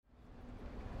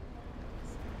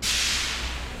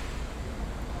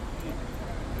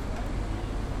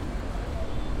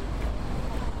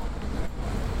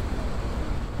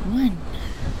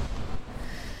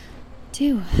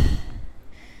2,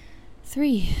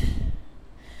 3,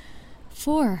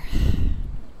 4.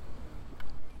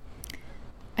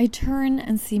 I turn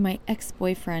and see my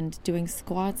ex-boyfriend doing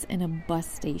squats in a bus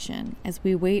station as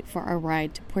we wait for our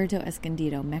ride to Puerto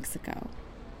Escondido, Mexico.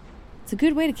 "It's a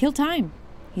good way to kill time,"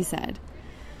 he said.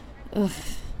 Ugh.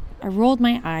 I rolled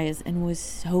my eyes and was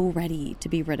so ready to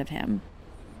be rid of him.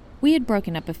 We had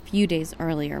broken up a few days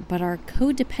earlier, but our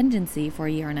codependency for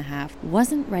a year and a half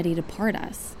wasn't ready to part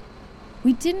us.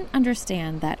 We didn't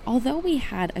understand that although we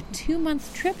had a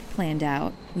 2-month trip planned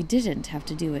out, we didn't have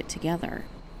to do it together.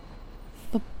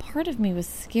 But part of me was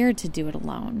scared to do it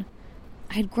alone.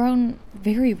 I had grown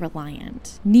very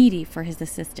reliant, needy for his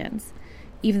assistance,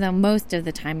 even though most of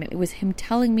the time it was him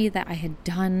telling me that I had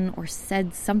done or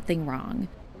said something wrong.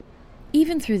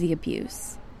 Even through the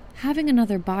abuse, having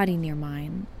another body near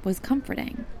mine was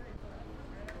comforting.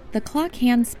 The clock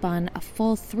hand spun a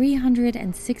full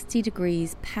 360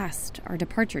 degrees past our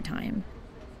departure time.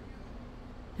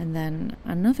 And then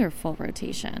another full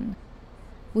rotation.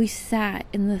 We sat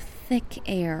in the thick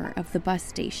air of the bus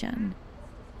station.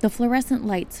 The fluorescent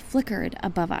lights flickered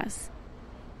above us,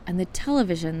 and the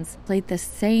televisions played the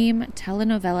same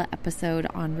telenovela episode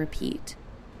on repeat.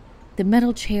 The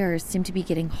metal chairs seemed to be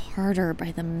getting harder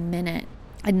by the minute,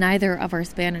 and neither of our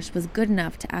Spanish was good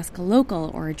enough to ask a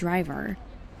local or a driver.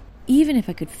 Even if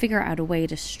I could figure out a way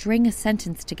to string a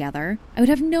sentence together, I would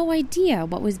have no idea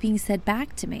what was being said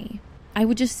back to me. I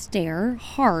would just stare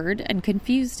hard and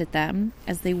confused at them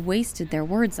as they wasted their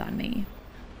words on me.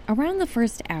 Around the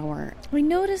first hour, I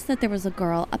noticed that there was a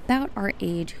girl about our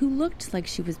age who looked like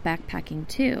she was backpacking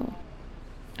too.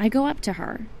 I go up to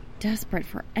her, desperate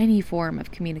for any form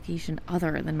of communication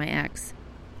other than my ex.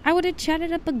 I would have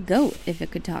chatted up a goat if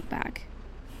it could talk back.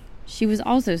 She was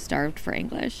also starved for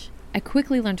English. I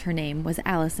quickly learned her name was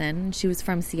Allison, and she was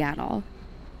from Seattle.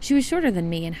 She was shorter than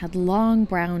me and had long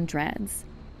brown dreads.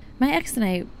 My ex and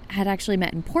I had actually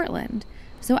met in Portland,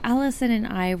 so Allison and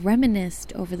I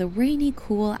reminisced over the rainy,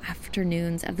 cool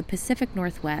afternoons of the Pacific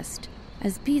Northwest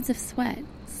as beads of sweat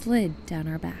slid down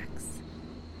our backs.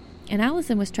 And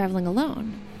Allison was traveling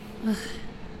alone. Ugh,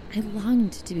 I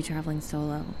longed to be traveling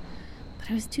solo,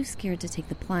 but I was too scared to take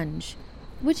the plunge,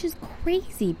 which is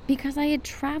crazy because I had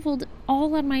traveled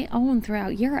all on my own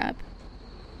throughout Europe.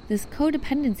 This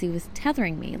codependency was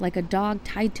tethering me like a dog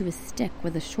tied to a stick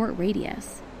with a short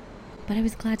radius. But I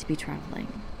was glad to be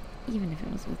traveling, even if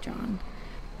it was with John.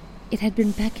 It had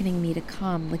been beckoning me to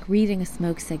come, like reading a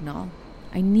smoke signal.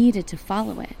 I needed to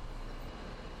follow it.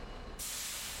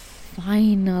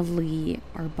 Finally,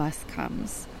 our bus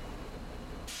comes.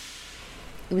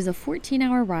 It was a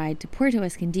 14-hour ride to Puerto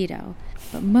Escondido,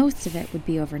 but most of it would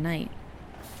be overnight.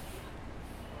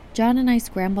 John and I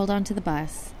scrambled onto the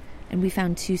bus, and we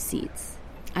found 2 seats.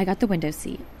 I got the window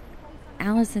seat.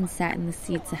 Allison sat in the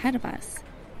seats ahead of us.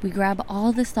 We grab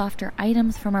all the softer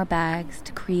items from our bags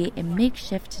to create a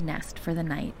makeshift nest for the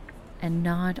night and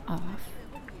nod off.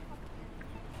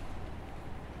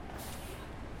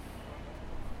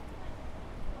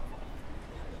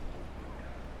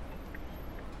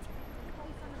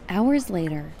 Hours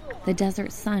later, the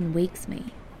desert sun wakes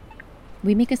me.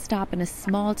 We make a stop in a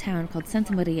small town called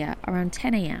Santa Maria around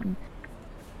 10 a.m.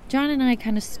 John and I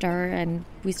kind of stir and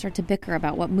we start to bicker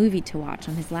about what movie to watch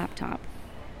on his laptop.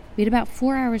 We had about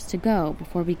 4 hours to go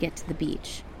before we get to the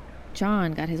beach.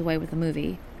 John got his way with the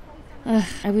movie.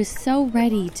 I was so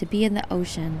ready to be in the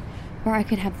ocean where I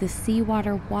could have the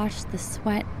seawater wash the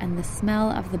sweat and the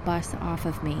smell of the bus off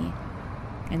of me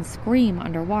and scream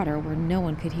underwater where no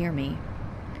one could hear me.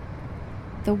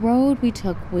 The road we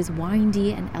took was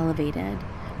windy and elevated,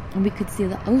 and we could see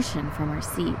the ocean from our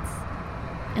seats.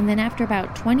 And then after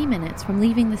about 20 minutes from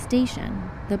leaving the station,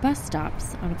 the bus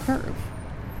stops on a curve.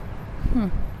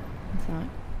 I thought,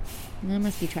 that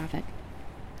must be traffic.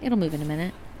 It'll move in a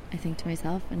minute, I think to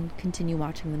myself, and continue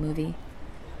watching the movie.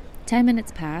 10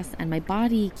 minutes pass, and my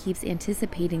body keeps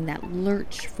anticipating that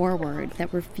lurch forward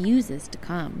that refuses to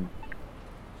come.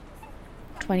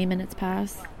 20 minutes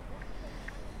pass.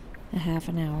 A half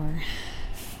an hour.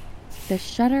 The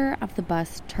shutter of the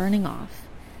bus turning off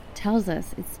tells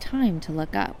us it's time to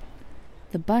look up.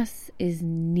 The bus is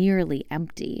nearly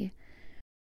empty.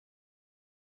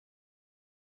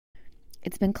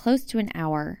 It's been close to an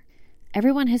hour.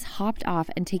 Everyone has hopped off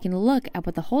and taken a look at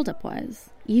what the holdup was,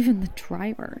 even the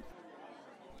driver.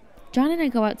 John and I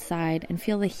go outside and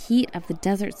feel the heat of the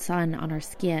desert sun on our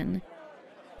skin.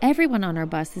 Everyone on our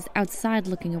bus is outside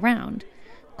looking around.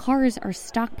 Cars are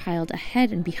stockpiled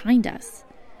ahead and behind us.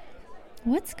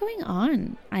 "What's going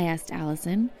on?" I asked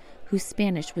Allison, whose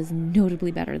Spanish was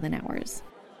notably better than ours.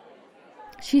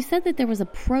 She said that there was a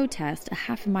protest a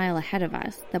half a mile ahead of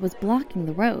us that was blocking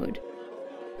the road.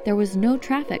 There was no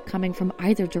traffic coming from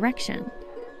either direction.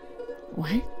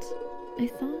 What? I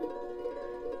thought.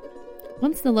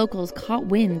 Once the locals caught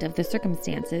wind of the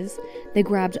circumstances, they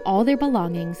grabbed all their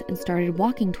belongings and started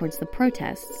walking towards the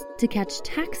protests to catch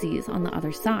taxis on the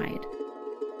other side.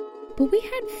 But we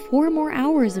had 4 more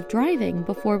hours of driving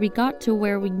before we got to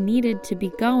where we needed to be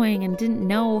going and didn't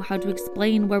know how to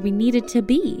explain where we needed to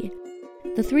be.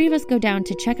 The 3 of us go down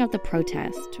to check out the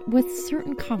protest with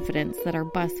certain confidence that our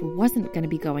bus wasn't going to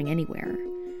be going anywhere,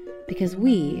 because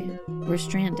we were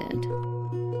stranded.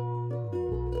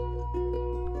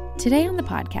 Today on the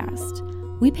podcast,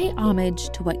 we pay homage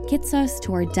to what gets us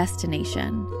to our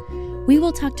destination. We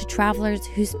will talk to travelers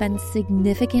who spend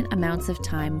significant amounts of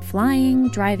time flying,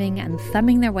 driving, and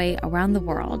thumbing their way around the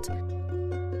world.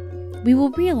 We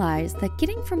will realize that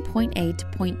getting from point A to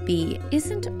point B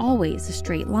isn't always a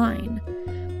straight line.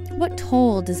 What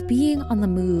toll does being on the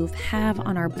move have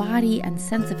on our body and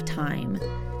sense of time?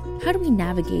 How do we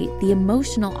navigate the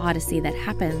emotional odyssey that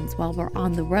happens while we're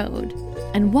on the road?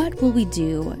 And what will we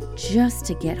do just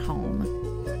to get home?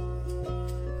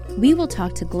 We will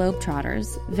talk to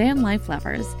globetrotters, van life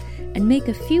lovers, and make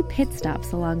a few pit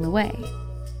stops along the way.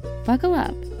 Buckle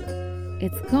up.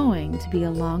 It's going to be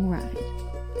a long ride.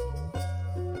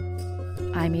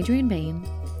 I'm Adrienne Bain,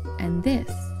 and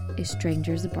this is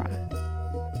Strangers Abroad.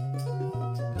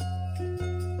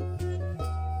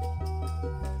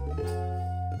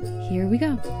 Here we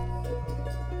go.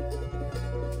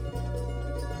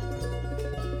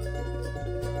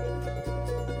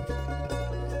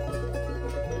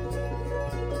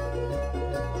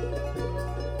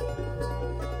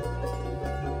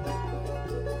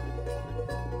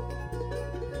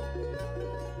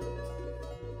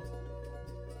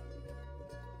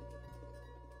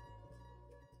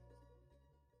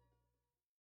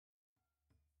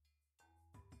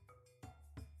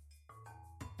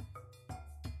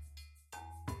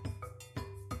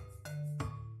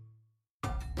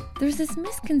 There's this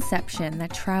misconception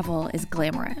that travel is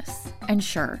glamorous. And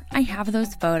sure, I have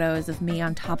those photos of me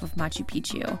on top of Machu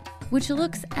Picchu, which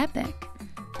looks epic.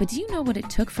 But do you know what it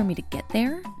took for me to get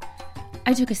there?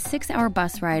 I took a 6-hour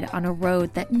bus ride on a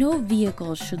road that no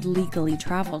vehicle should legally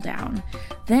travel down.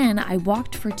 Then I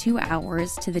walked for 2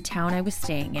 hours to the town I was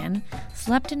staying in,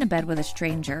 slept in a bed with a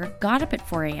stranger, got up at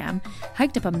 4 a.m.,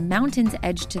 hiked up a mountain's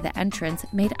edge to the entrance,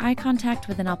 made eye contact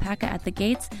with an alpaca at the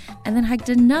gates, and then hiked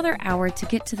another hour to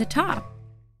get to the top.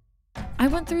 I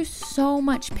went through so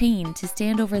much pain to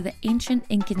stand over the ancient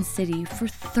Incan city for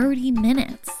 30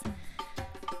 minutes.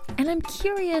 And I'm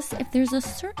curious if there's a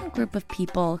certain group of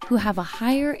people who have a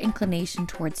higher inclination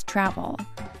towards travel.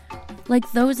 Like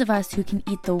those of us who can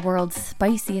eat the world's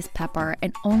spiciest pepper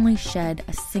and only shed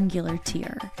a singular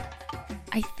tear.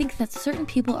 I think that certain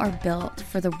people are built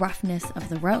for the roughness of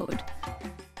the road.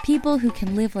 People who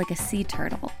can live like a sea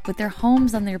turtle with their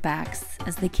homes on their backs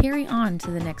as they carry on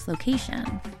to the next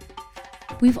location.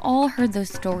 We've all heard those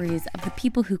stories of the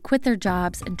people who quit their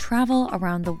jobs and travel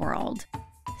around the world.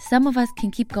 Some of us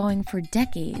can keep going for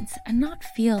decades and not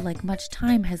feel like much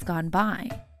time has gone by.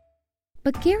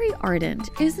 But Gary Ardent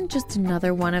isn't just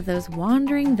another one of those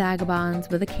wandering vagabonds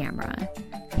with a camera.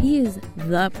 He is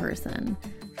the person.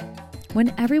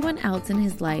 When everyone else in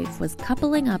his life was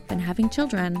coupling up and having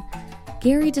children,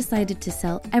 Gary decided to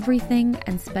sell everything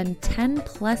and spend 10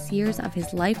 plus years of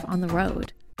his life on the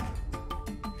road.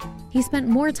 He spent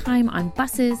more time on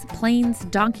buses, planes,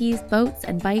 donkeys, boats,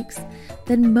 and bikes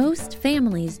than most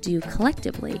families do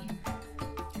collectively.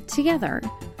 Together,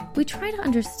 we try to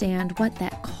understand what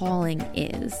that calling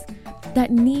is,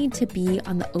 that need to be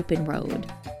on the open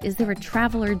road. Is there a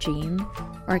traveler gene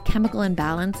or a chemical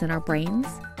imbalance in our brains?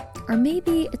 Or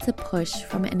maybe it's a push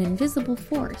from an invisible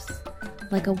force,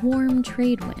 like a warm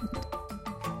trade wind.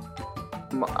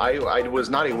 I was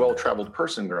not a well-traveled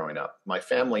person growing up. My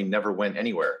family never went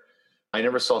anywhere. I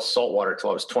never saw saltwater till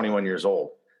I was 21 years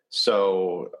old.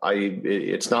 So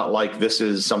it's not like this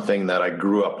is something that I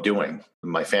grew up doing.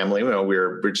 My family,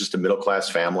 we're just a middle-class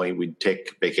family. We'd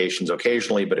take vacations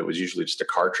occasionally, but it was usually just a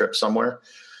car trip somewhere.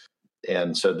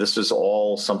 And so this is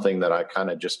all something that I kind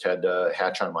of just had to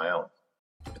hatch on my own.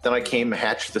 But then I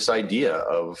hatched this idea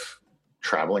of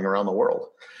traveling around the world.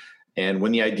 And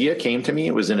when the idea came to me,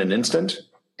 it was in an instant.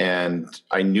 And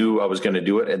I knew I was going to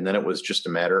do it. And then it was just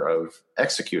a matter of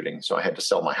executing. So I had to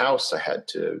sell my house. I had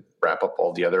to wrap up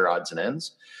all the other odds and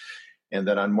ends. And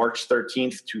then on March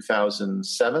 13th,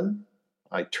 2007,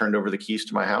 I turned over the keys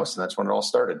to my house. And that's when it all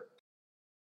started.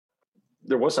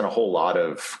 There wasn't a whole lot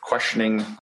of questioning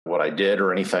what I did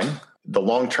or anything. The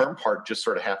long-term part just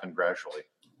sort of happened gradually.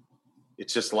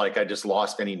 It's just like I just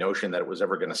lost any notion that it was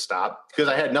ever going to stop because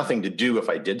I had nothing to do if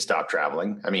I did stop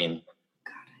traveling. I mean,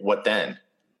 what then?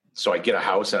 So I get a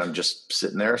house and I'm just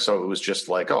sitting there. So it was just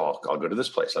like, oh, I'll go to this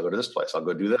place. I'll go to this place. I'll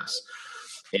go do this.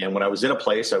 And when I was in a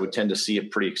place, I would tend to see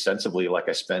it pretty extensively. Like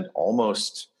I spent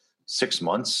almost 6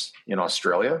 months in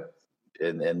Australia.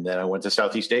 And then I went to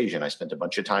Southeast Asia and I spent a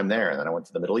bunch of time there. And then I went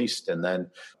to the Middle East, and then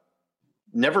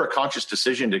never a conscious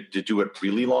decision to do it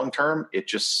really long term. It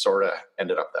just sort of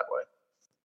ended up that way.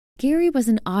 Gary was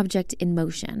an object in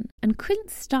motion and couldn't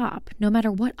stop no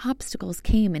matter what obstacles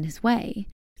came in his way.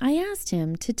 I asked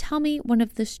him to tell me one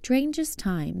of the strangest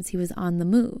times he was on the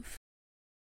move.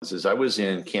 As I was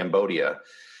in Cambodia,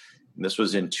 and this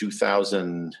was in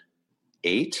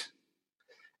 2008,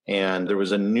 and there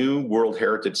was a new World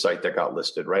Heritage Site that got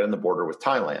listed right on the border with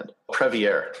Thailand,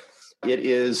 Previer. It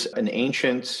is an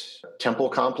ancient temple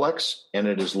complex, and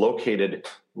it is located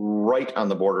right on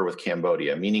the border with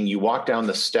Cambodia, meaning you walk down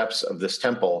the steps of this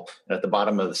temple, and at the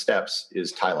bottom of the steps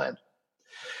is Thailand.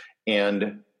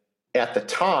 And at the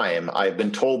time, I've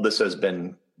been told this has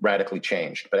been radically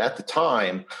changed, but at the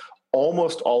time,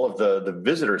 almost all of the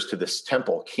visitors to this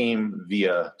temple came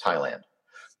via Thailand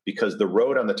because the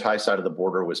road on the Thai side of the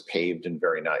border was paved and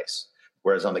very nice,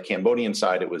 whereas on the Cambodian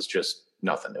side, it was just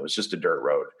nothing. It was just a dirt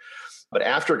road. But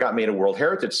after it got made a World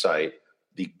Heritage Site,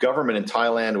 the government in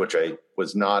Thailand, which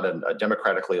was not a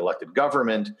democratically elected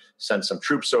government, sent some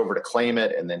troops over to claim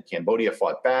it, and then Cambodia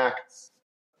fought back.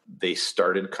 They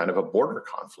started kind of a border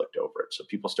conflict over it. So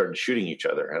people started shooting each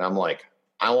other. And I'm like,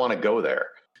 I want to go there.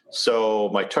 So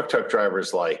my tuk-tuk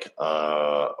driver's like,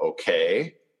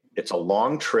 okay, it's a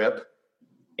long trip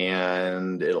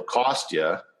and it'll cost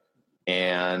you.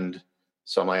 And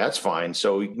so I'm like, that's fine.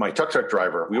 So my tuk-tuk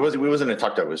driver, we wasn't a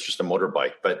tuk-tuk, it was just a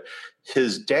motorbike, but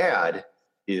his dad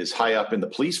is high up in the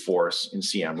police force in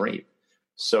Siem Reap.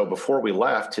 So before we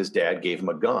left, his dad gave him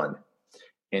a gun,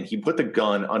 and he put the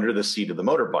gun under the seat of the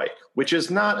motorbike, which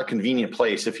is not a convenient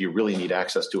place if you really need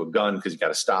access to a gun because you got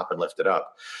to stop and lift it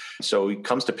up. So he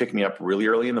comes to pick me up really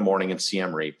early in the morning in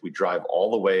Siem Reap. We drive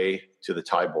all the way to the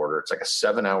Thai border. It's like a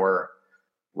 7-hour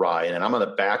ride, and I'm on the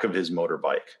back of his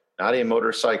motorbike. Not a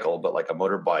motorcycle, but like a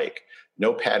motorbike,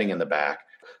 no padding in the back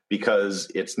because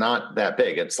it's not that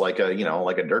big. It's like a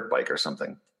dirt bike or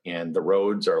something. And the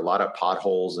roads are a lot of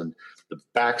potholes, and the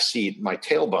back seat, my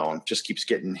tailbone just keeps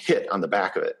getting hit on the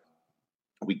back of it.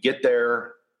 We get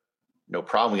there, no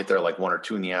problem. We get there like 1 or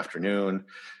 2 in the afternoon,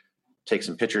 take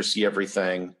some pictures, see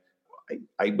everything.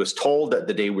 I was told that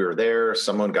the day we were there,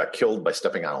 someone got killed by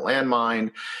stepping on a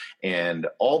landmine, and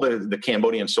all the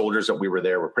Cambodian soldiers that we were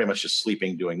there were pretty much just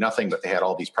sleeping, doing nothing, but they had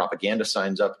all these propaganda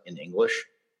signs up in English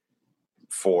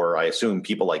for, I assume,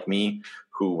 people like me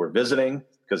who were visiting,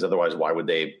 because otherwise why would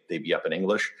they be up in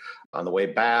English? On the way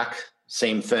back,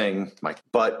 same thing. My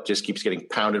butt just keeps getting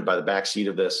pounded by the back seat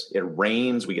of this. It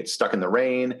rains. We get stuck in the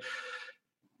rain.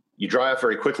 You dry off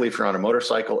very quickly if you're on a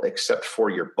motorcycle, except for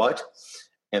your butt.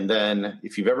 And then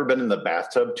if you've ever been in the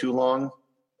bathtub too long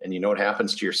and you know what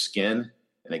happens to your skin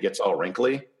and it gets all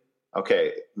wrinkly,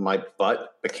 okay, my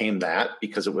butt became that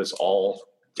because it was all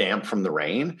damp from the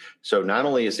rain. So not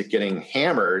only is it getting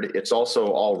hammered, it's also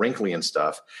all wrinkly and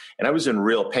stuff. And I was in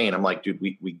real pain. I'm like, dude,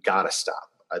 we got to stop.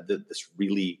 This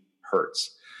really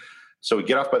hurts. So we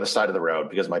get off by the side of the road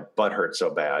because my butt hurt so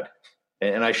bad.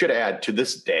 And I should add, to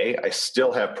this day, I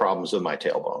still have problems with my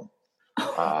tailbone.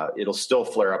 It'll still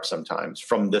flare up sometimes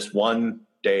from this one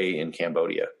day in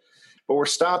Cambodia. But we're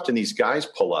stopped and these guys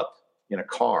pull up in a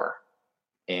car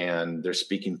and they're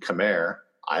speaking Khmer.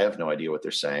 I have no idea what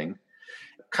they're saying.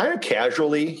 Kind of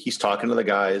casually, he's talking to the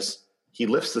guys. He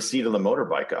lifts the seat of the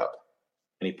motorbike up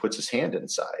and he puts his hand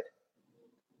inside.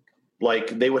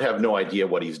 Like they would have no idea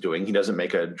what he's doing. He doesn't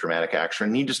make a dramatic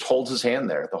action. He just holds his hand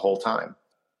there the whole time.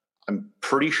 I'm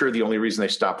pretty sure the only reason they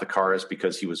stopped the car is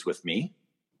because he was with me.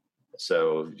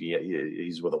 So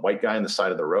he's with a white guy on the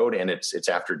side of the road, and it's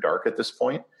after dark at this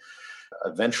point.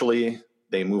 Eventually,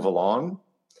 they move along,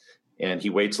 and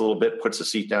he waits a little bit, puts the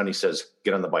seat down. He says,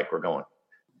 "Get on the bike. We're going."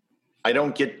 I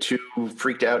don't get too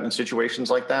freaked out in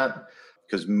situations like that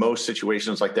because most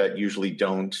situations like that usually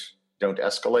don't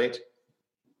escalate.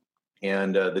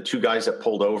 And the 2 guys that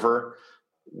pulled over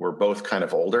were both kind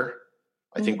of older.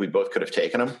 I think we both could have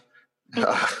taken them,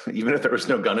 even if there was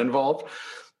no gun involved.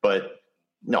 But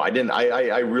no, I didn't.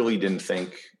 I really didn't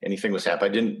think anything was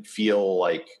happening. I didn't feel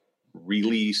like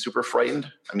really super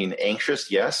frightened. I mean,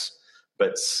 anxious, yes,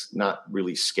 but not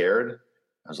really scared.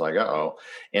 I was like, uh-oh.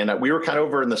 And we were kind of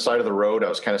over in the side of the road. I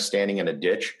was kind of standing in a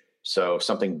ditch. So if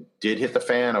something did hit the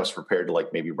fan, I was prepared to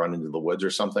like maybe run into the woods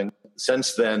or something.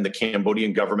 Since then, the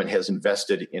Cambodian government has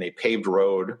invested in a paved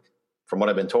road from what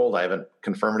I've been told, I haven't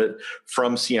confirmed it,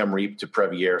 from Siem Reap to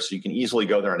Previer. So you can easily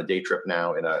go there on a day trip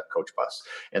now in a coach bus.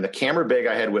 And the camera bag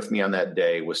I had with me on that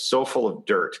day was so full of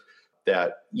dirt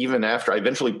that even after I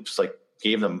eventually just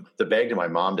gave them the bag to my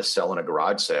mom to sell in a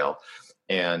garage sale,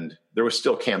 and there was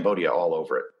still Cambodia all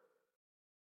over it.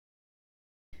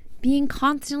 Being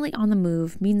constantly on the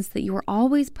move means that you are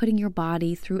always putting your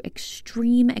body through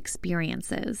extreme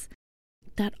experiences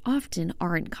that often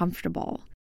aren't comfortable.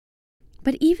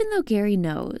 But even though Gary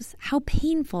knows how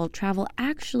painful travel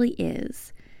actually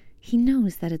is, he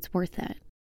knows that it's worth it.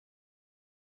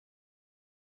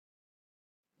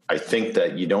 I think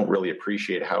that you don't really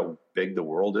appreciate how big the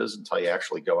world is until you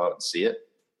actually go out and see it.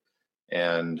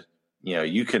 And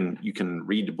you can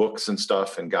read books and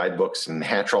stuff and guidebooks and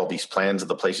hatch all these plans of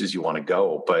the places you want to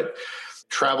go. But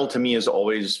travel to me is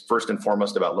always first and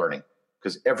foremost about learning,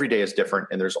 because every day is different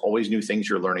and there's always new things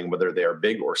you're learning, whether they are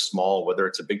big or small, whether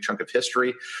it's a big chunk of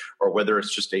history or whether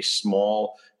it's just a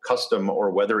small custom, or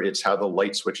whether it's how the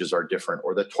light switches are different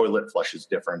or the toilet flush is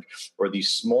different, or these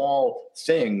small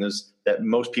things that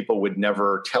most people would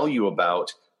never tell you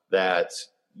about that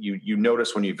you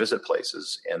notice when you visit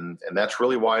places. And that's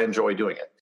really why I enjoy doing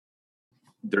it.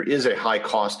 There is a high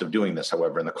cost of doing this,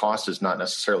 however, and the cost is not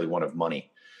necessarily one of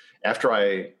money. After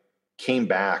I came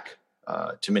back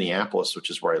to Minneapolis, which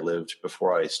is where I lived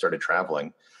before I started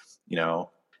traveling,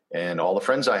 and all the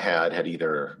friends I had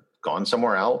either gone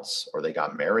somewhere else or they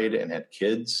got married and had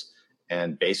kids.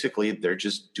 And basically they're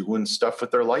just doing stuff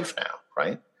with their life now.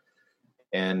 Right.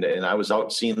 And I was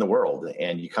out seeing the world,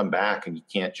 and you come back and you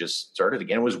can't just start it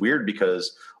again. It was weird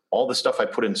because all the stuff I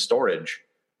put in storage,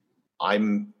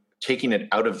 I'm taking it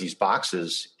out of these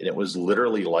boxes, and it was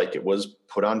literally like it was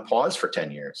put on pause for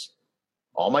 10 years.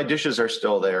 All my dishes are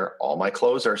still there. All my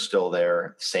clothes are still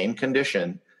there. Same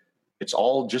condition. It's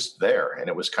all just there. And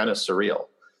it was kind of surreal,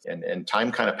 and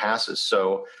time kind of passes.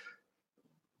 So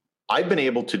I've been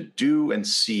able to do and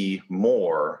see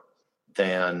more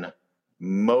than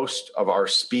most of our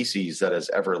species that has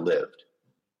ever lived,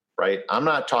 right? I'm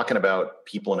not talking about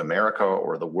people in America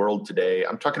or the world today.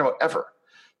 I'm talking about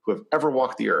who have ever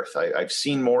walked the earth. I've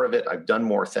seen more of it. I've done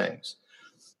more things,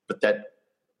 but that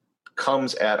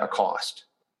comes at a cost.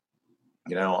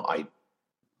 I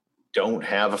don't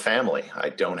have a family. I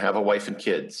don't have a wife and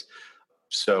kids.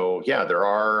 So yeah, there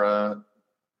are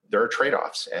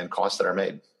trade-offs and costs that are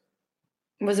made.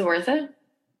 Was it worth it?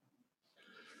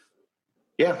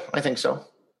 Yeah, I think so.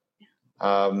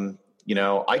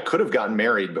 I could have gotten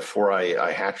married before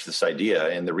I hatched this idea.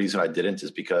 And the reason I didn't is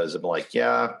because I'm like,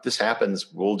 yeah, this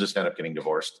happens. We'll just end up getting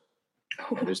divorced.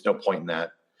 And there's no point in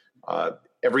that.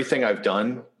 Everything I've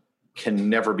done can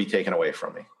never be taken away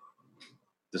from me.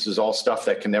 This is all stuff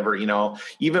that can never,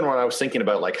 even when I was thinking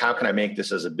about how can I make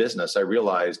this as a business, I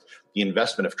realized the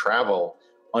investment of travel,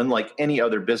 unlike any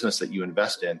other business that you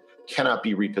invest in, cannot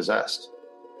be repossessed.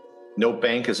 No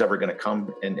bank is ever going to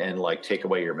come and take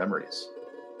away your memories.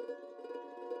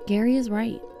 Gary is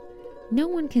right. No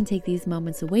one can take these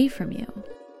moments away from you,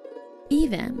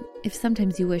 even if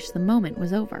sometimes you wish the moment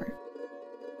was over.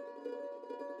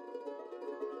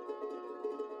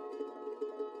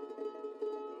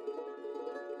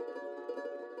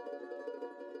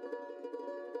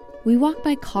 We walk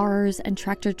by cars and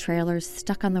tractor trailers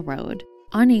stuck on the road,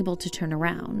 unable to turn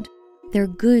around. Their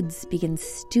goods begin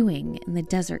stewing in the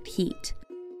desert heat.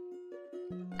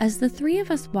 As the three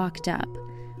of us walked up,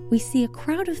 we see a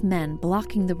crowd of men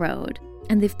blocking the road,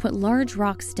 and they've put large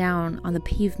rocks down on the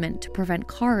pavement to prevent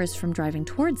cars from driving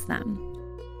towards them.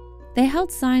 They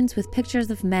held signs with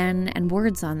pictures of men and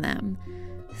words on them,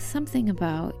 something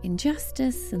about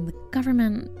injustice and the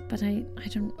government, but I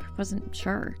wasn't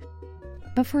sure.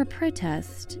 But for a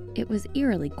protest, it was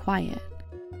eerily quiet.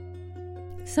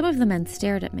 Some of the men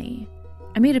stared at me.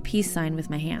 I made a peace sign with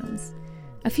my hands.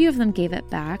 A few of them gave it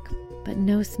back, but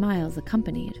no smiles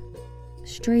accompanied.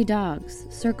 Stray dogs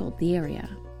circled the area.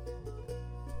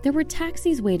 There were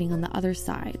taxis waiting on the other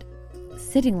side,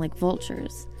 sitting like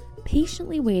vultures,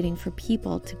 patiently waiting for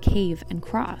people to cave and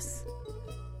cross.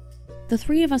 The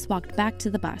three of us walked back to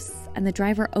the bus, and the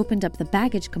driver opened up the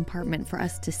baggage compartment for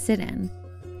us to sit in,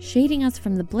 shading us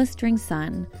from the blistering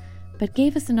sun, but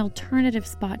gave us an alternative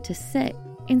spot to sit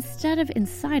instead of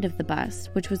inside of the bus,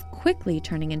 which was quickly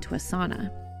turning into a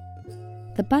sauna.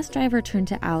 The bus driver turned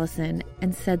to Allison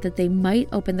and said that they might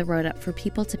open the road up for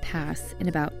people to pass in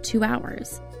about 2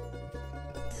 hours.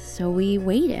 So we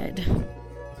waited.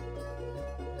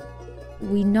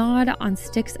 We gnawed on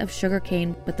sticks of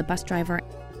sugarcane with the bus driver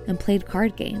and played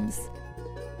card games.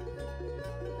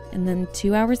 And then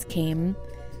 2 hours came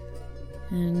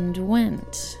and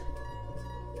went.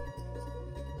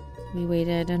 We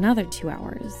waited another 2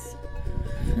 hours.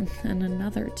 and then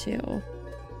another 2.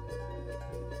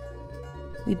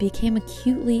 We became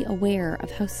acutely aware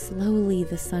of how slowly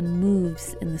the sun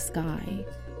moves in the sky.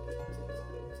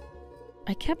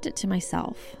 I kept it to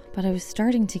myself, but I was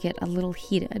starting to get a little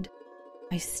heated.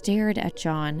 I stared at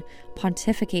John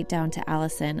pontificate down to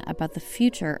Allison about the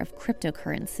future of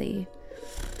cryptocurrency.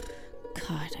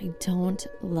 God, I don't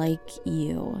like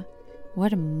you.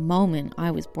 What a moment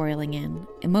I was boiling in,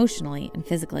 emotionally and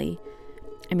physically.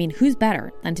 I mean, who's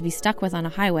better than to be stuck with on a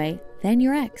highway than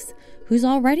your ex, who's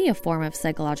already a form of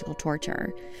psychological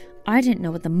torture? I didn't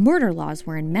know what the murder laws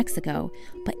were in Mexico,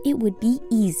 but it would be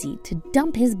easy to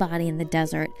dump his body in the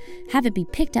desert, have it be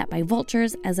picked up by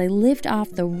vultures as I lived off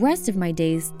the rest of my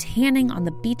days tanning on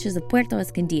the beaches of Puerto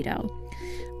Escondido.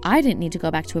 I didn't need to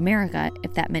go back to America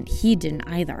if that meant he didn't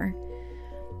either.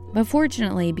 But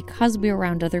fortunately, because we were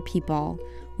around other people,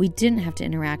 we didn't have to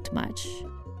interact much.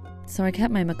 So I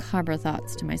kept my macabre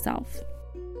thoughts to myself.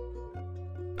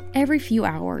 Every few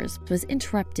hours was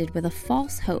interrupted with a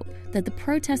false hope that the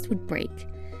protest would break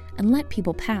and let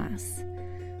people pass,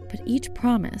 but each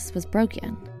promise was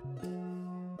broken.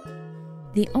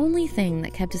 The only thing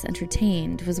that kept us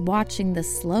entertained was watching the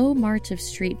slow march of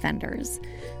street vendors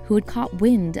who had caught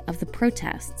wind of the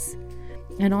protests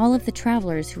and all of the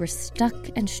travelers who were stuck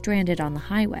and stranded on the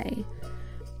highway.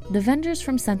 The vendors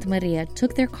from Santa Maria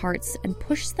took their carts and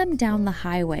pushed them down the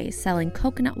highway, selling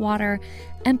coconut water,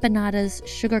 empanadas,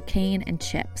 sugarcane, and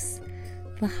chips.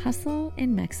 The hustle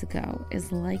in Mexico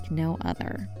is like no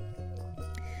other.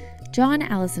 John,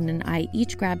 Allison, and I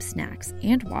each grabbed snacks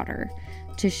and water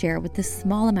to share with the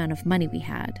small amount of money we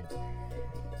had.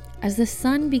 As the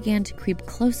sun began to creep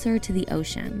closer to the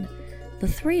ocean, the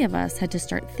 3 of us had to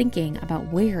start thinking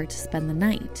about where to spend the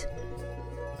night.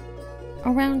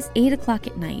 Around 8 o'clock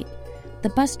at night, the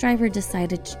bus driver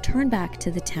decided to turn back to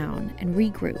the town and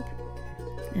regroup,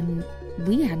 and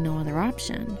we had no other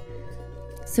option.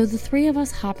 So the 3 of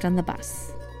us hopped on the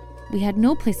bus. We had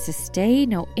no place to stay,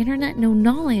 no internet, no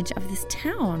knowledge of this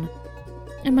town.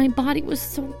 And my body was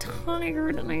so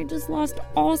tired, and I just lost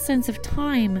all sense of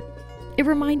time. It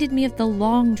reminded me of the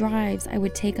long drives I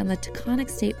would take on the Taconic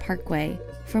State Parkway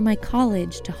from my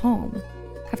college to home.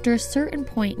 After a certain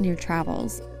point in your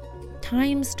travels,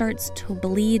 time starts to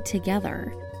bleed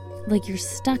together, like you're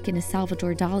stuck in a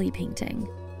Salvador Dali painting.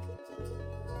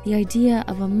 The idea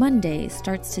of a Monday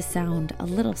starts to sound a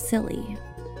little silly.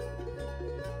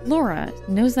 Laura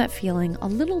knows that feeling a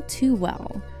little too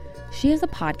well. She has a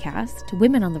podcast,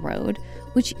 Women on the Road,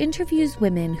 which interviews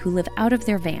women who live out of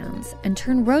their vans and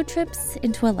turn road trips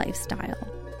into a lifestyle.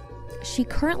 She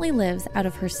currently lives out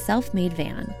of her self-made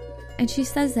van, and she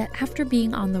says that after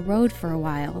being on the road for a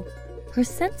while, her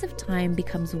sense of time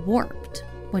becomes warped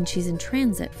when she's in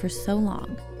transit for so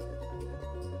long.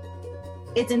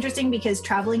 It's interesting because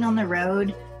traveling on the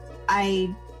road,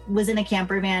 I was in a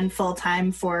camper van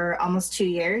full-time for almost 2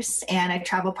 years, and I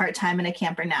travel part-time in a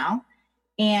camper now.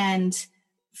 And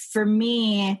for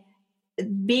me,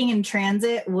 being in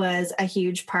transit was a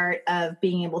huge part of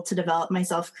being able to develop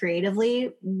myself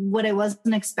creatively. What I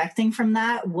wasn't expecting from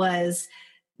that was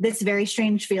this very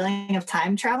strange feeling of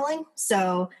time traveling.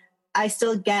 So I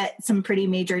still get some pretty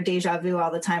major deja vu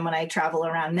all the time when I travel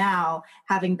around now,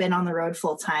 having been on the road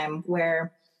full time,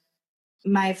 where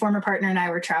my former partner and I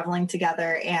were traveling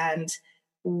together, and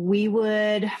we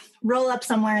would roll up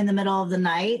somewhere in the middle of the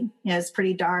night. It's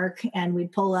pretty dark, and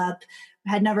we'd pull up.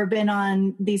 Had never been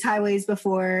on these highways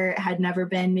before, had never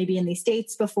been maybe in these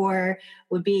states before,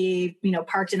 would be,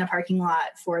 parked in a parking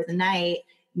lot for the night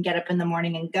and get up in the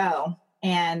morning and go.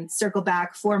 And circle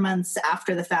back 4 months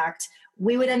after the fact,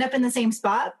 we would end up in the same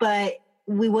spot, but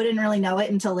we wouldn't really know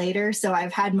it until later. So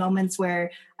I've had moments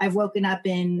where I've woken up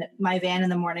in my van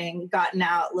in the morning, gotten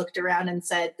out, looked around and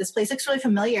said, this place looks really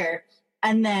familiar.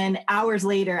 And then hours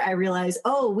later, I realized,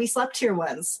 oh, we slept here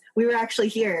once. We were actually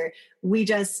here. We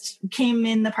just came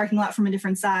in the parking lot from a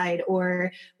different side,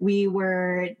 or we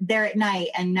were there at night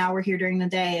and now we're here during the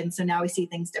day. And so now we see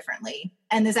things differently.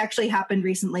 And this actually happened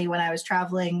recently when I was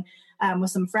traveling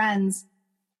with some friends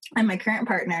and my current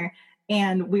partner.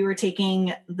 And we were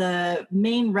taking the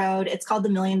main road. It's called the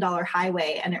 $1 Million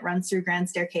Highway, and it runs through Grand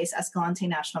Staircase Escalante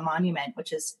National Monument,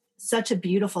 which is such a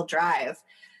beautiful drive.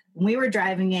 When we were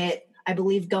driving it, I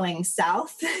believe going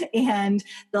south, and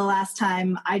the last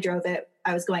time I drove it,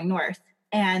 I was going north.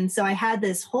 And so I had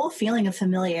this whole feeling of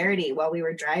familiarity while we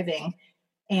were driving,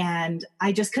 and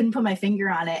I just couldn't put my finger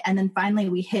on it. And then finally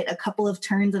we hit a couple of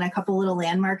turns and a couple little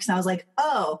landmarks, and I was like,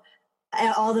 oh,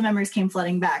 all the memories came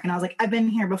flooding back. And I was like, I've been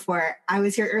here before. I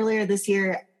was here earlier this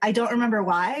year. I don't remember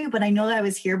why, but I know that I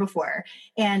was here before.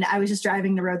 And I was just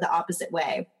driving the road the opposite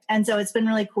way. And so it's been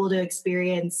really cool to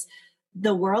experience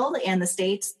the world and the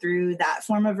States through that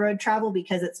form of road travel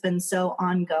because it's been so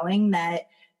ongoing that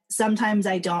sometimes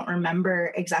I don't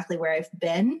remember exactly where I've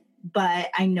been, but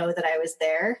I know that I was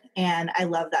there. And I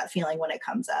love that feeling when it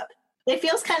comes up. It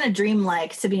feels kind of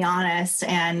dreamlike, to be honest.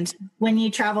 And when you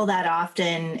travel that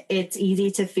often, it's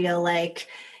easy to feel like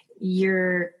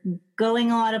you're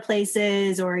going a lot of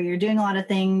places or you're doing a lot of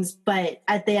things, but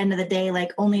at the end of the day,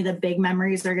 like only the big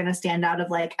memories are going to stand out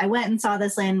of like, I went and saw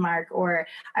this landmark, or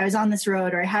I was on this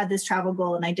road, or I had this travel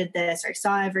goal and I did this, or I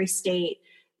saw every state.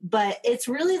 But it's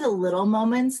really the little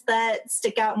moments that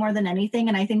stick out more than anything.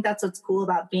 And I think that's what's cool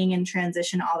about being in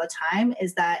transition all the time,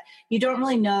 is that you don't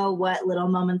really know what little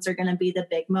moments are going to be the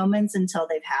big moments until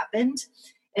they've happened.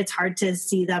 It's hard to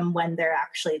see them when they're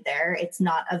actually there. It's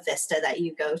not a vista that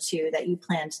you go to that you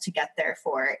planned to get there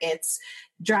for. It's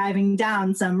driving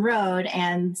down some road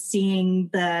and seeing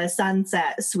the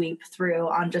sunset sweep through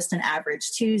on just an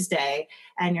average Tuesday.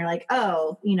 And you're like,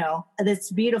 oh, you know, that's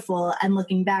beautiful. And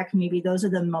looking back, maybe those are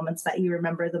the moments that you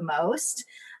remember the most.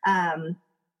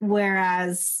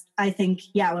 Whereas I think,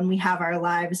 yeah, when we have our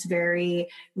lives very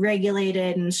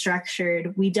regulated and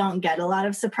structured, we don't get a lot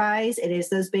of surprise. It is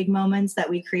those big moments that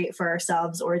we create for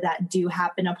ourselves or that do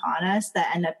happen upon us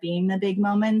that end up being the big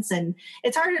moments. And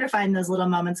it's harder to find those little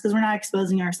moments because we're not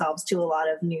exposing ourselves to a lot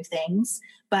of new things.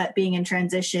 But being in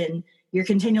transition, you're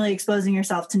continually exposing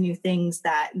yourself to new things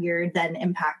that you're then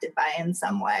impacted by in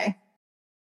some way.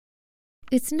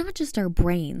 It's not just our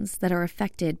brains that are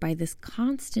affected by this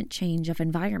constant change of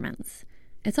environments.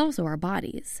 It's also our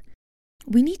bodies.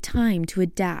 We need time to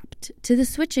adapt to the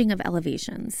switching of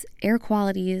elevations, air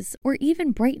qualities, or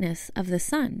even brightness of the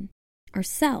sun. Our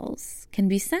cells can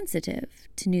be sensitive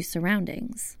to new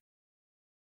surroundings.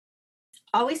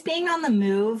 Always being on the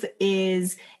move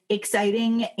is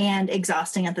exciting and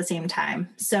exhausting at the same time.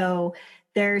 So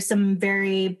there's some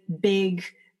very big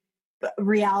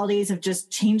realities of just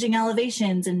changing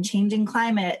elevations and changing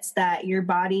climates that your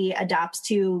body adapts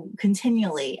to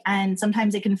continually. And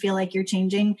sometimes it can feel like you're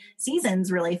changing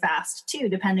seasons really fast too,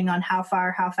 depending on how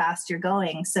fast you're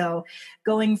going. So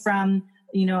going from,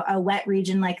 you know, a wet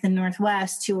region like the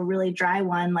Northwest to a really dry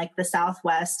one like the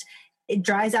Southwest, it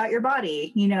dries out your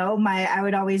body. You know, I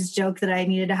would always joke that I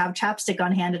needed to have chapstick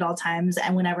on hand at all times.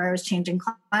 And whenever I was changing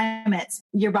climates,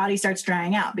 your body starts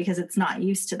drying out because it's not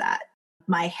used to that.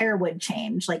 My hair would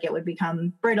change, like it would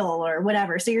become brittle or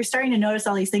whatever. So you're starting to notice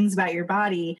all these things about your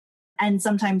body. And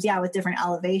sometimes, yeah, with different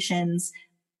elevations,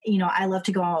 you know, I love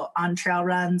to go on trail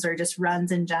runs or just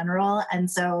runs in general.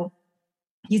 And so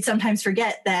you'd sometimes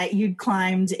forget that you'd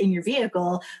climbed in your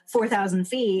vehicle 4,000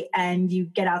 feet and you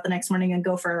get out the next morning and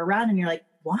go for a run and you're like,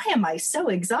 why am I so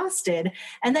exhausted?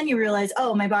 And then you realize,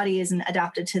 oh, my body isn't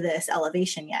adapted to this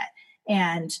elevation yet.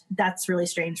 And that's really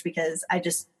strange because I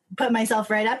just put myself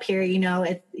right up here. You know,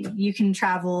 you can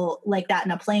travel like that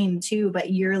in a plane too, but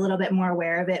you're a little bit more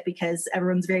aware of it because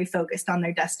everyone's very focused on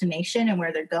their destination and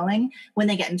where they're going when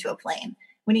they get into a plane.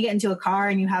 When you get into a car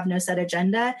and you have no set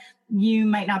agenda, you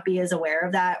might not be as aware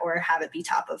of that or have it be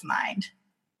top of mind.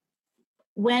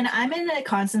 When I'm in a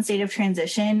constant state of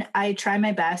transition, I try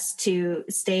my best to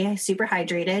stay super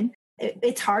hydrated.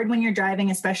 It's hard when you're driving,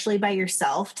 especially by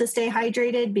yourself, to stay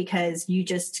hydrated because you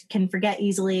just can forget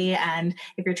easily. And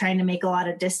if you're trying to make a lot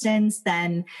of distance,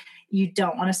 then you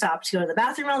don't want to stop to go to the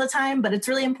bathroom all the time. But it's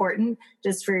really important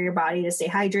just for your body to stay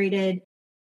hydrated.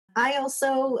 I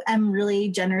also am really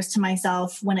generous to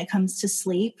myself when it comes to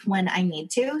sleep when I need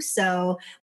to. So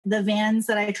the vans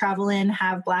that I travel in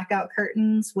have blackout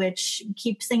curtains, which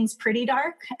keeps things pretty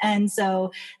dark. And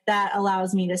so that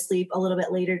allows me to sleep a little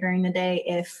bit later during the day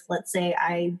if, let's say,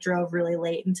 I drove really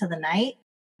late into the night.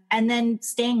 And then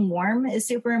staying warm is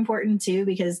super important too,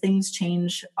 because things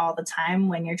change all the time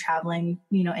when you're traveling,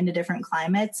 you know, into different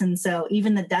climates. And so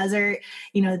even the desert,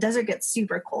 you know, the desert gets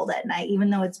super cold at night,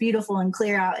 even though it's beautiful and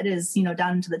clear out, it is, you know,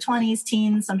 down into the 20s,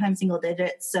 teens, sometimes single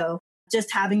digits. So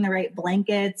just having the right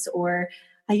blankets, or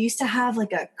I used to have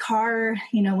like a car,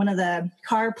 you know, one of the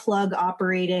car plug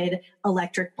operated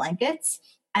electric blankets.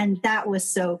 And that was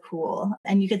so cool.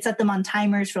 And you could set them on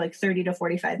timers for like 30 to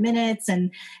 45 minutes.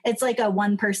 And it's like a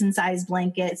one person size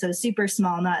blanket. So super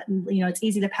small, not, you know, it's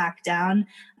easy to pack down.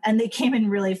 And they came in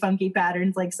really funky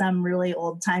patterns, like some really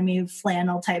old timey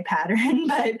flannel type pattern,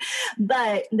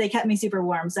 but they kept me super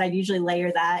warm. So I'd usually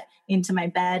layer that into my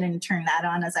bed and turn that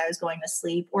on as I was going to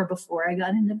sleep or before I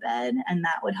got into bed. And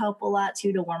that would help a lot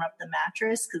too, to warm up the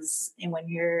mattress. Cause when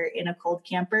you're in a cold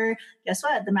camper, guess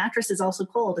what? The mattress is also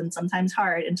cold and sometimes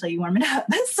hard until you warm it up.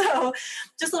 So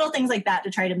just little things like that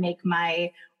to try to make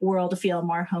my world feel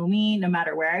more homey, no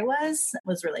matter where I was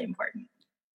really important.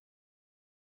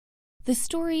 The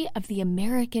story of the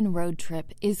American road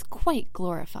trip is quite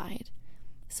glorified.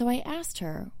 So I asked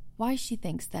her why she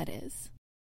thinks that is.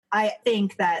 I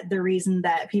think that the reason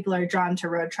that people are drawn to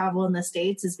road travel in the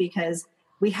States is because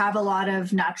we have a lot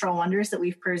of natural wonders that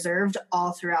we've preserved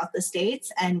all throughout the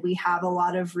States, and we have a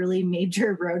lot of really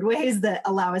major roadways that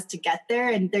allow us to get there.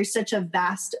 And there's such a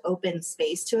vast open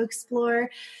space to explore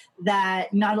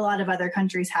that not a lot of other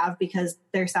countries have because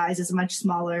their size is much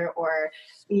smaller, or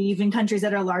even countries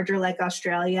that are larger like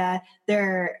Australia,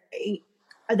 there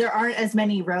aren't as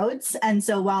many roads. And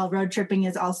so while road tripping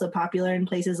is also popular in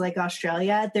places like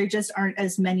Australia, there just aren't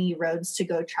as many roads to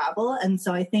go travel. And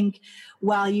so I think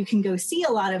while you can go see a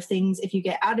lot of things if you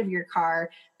get out of your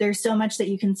car, there's so much that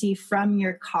you can see from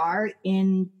your car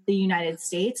in the United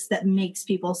States that makes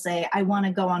people say, I want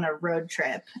to go on a road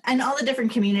trip. And all the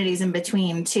different communities in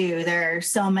between too. There are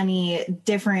so many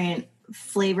different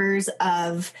flavors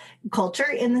of culture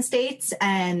in the States,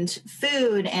 and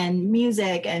food and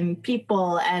music and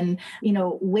people and,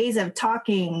 ways of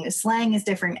talking. Slang is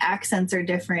different, accents are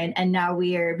different. And now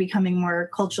we are becoming more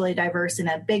culturally diverse in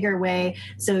a bigger way.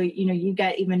 So, you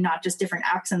get even not just different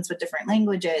accents, but different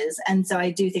languages. And so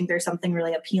I do think there's something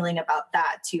really appealing about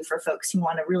that too, for folks who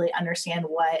want to really understand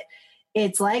what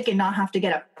it's like and not have to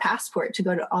get a passport to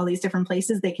go to all these different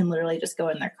places. They can literally just go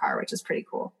in their car, which is pretty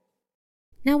cool.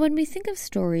 Now, when we think of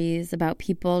stories about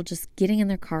people just getting in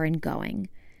their car and going,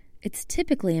 it's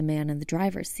typically a man in the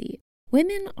driver's seat.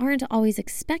 Women aren't always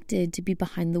expected to be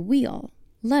behind the wheel,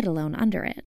 let alone under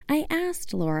it. I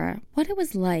asked Laura what it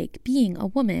was like being a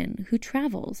woman who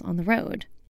travels on the road.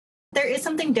 There is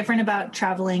something different about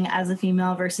traveling as a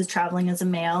female versus traveling as a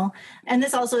male. And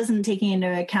this also isn't taking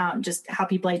into account just how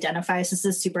people identify. So this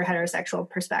is a super heterosexual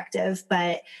perspective.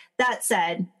 But that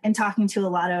said, in talking to a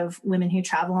lot of women who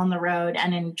travel on the road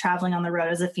and in traveling on the road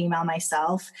as a female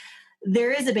myself,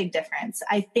 there is a big difference.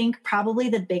 I think probably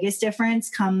the biggest difference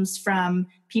comes from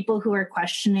people who are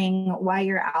questioning why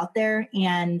you're out there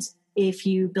and if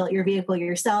you built your vehicle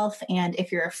yourself and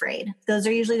if you're afraid. Those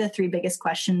are usually the three biggest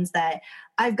questions that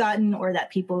I've gotten or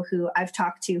that people who I've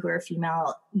talked to who are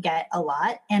female get a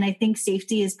lot. And I think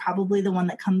safety is probably the one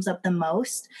that comes up the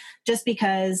most, just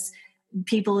because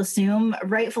people assume,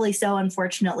 rightfully so,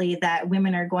 unfortunately, that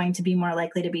women are going to be more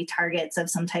likely to be targets of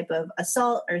some type of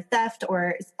assault or theft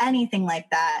or anything like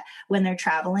that when they're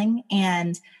traveling.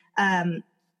 And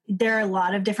there are a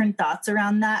lot of different thoughts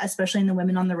around that, especially in the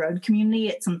women on the road community.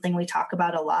 It's something we talk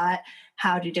about a lot.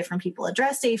 How do different people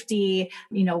address safety?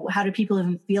 How do people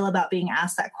even feel about being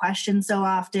asked that question so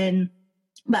often?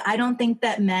 But I don't think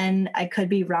that men, I could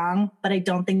be wrong, but I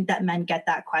don't think that men get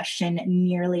that question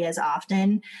nearly as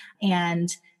often. And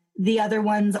the other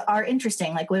ones are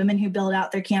interesting, like women who build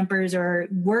out their campers or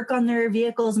work on their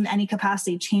vehicles in any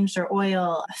capacity, change their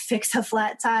oil, fix a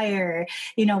flat tire,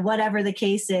 whatever the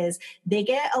case is. They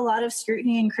get a lot of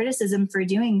scrutiny and criticism for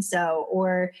doing so.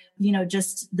 Or,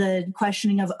 just the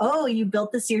questioning of, oh, you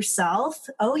built this yourself?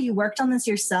 Oh, you worked on this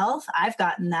yourself? I've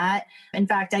gotten that. In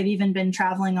fact, I've even been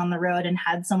traveling on the road and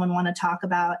had someone want to talk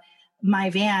about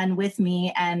my van with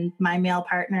me, and my male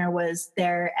partner was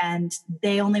there, and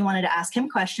they only wanted to ask him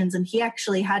questions, and he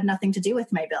actually had nothing to do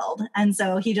with my build. And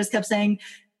so he just kept saying,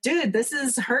 dude, this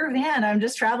is her van. I'm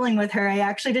just traveling with her. I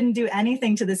actually didn't do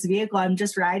anything to this vehicle. I'm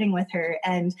just riding with her.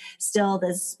 And still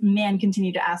this man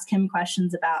continued to ask him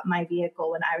questions about my vehicle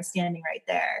when I was standing right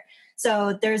there.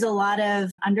 So there's a lot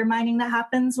of undermining that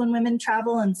happens when women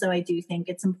travel. And so I do think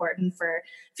it's important for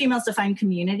females to find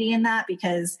community in that,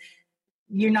 because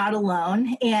you're not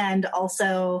alone. And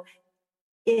also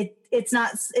it's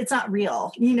not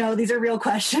real. These are real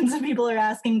questions that people are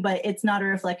asking, but it's not a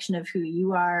reflection of who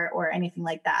you are or anything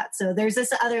like that. So there's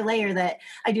this other layer that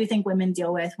I do think women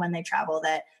deal with when they travel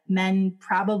that men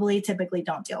probably typically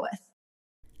don't deal with.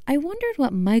 I wondered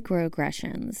what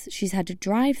microaggressions she's had to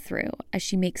drive through as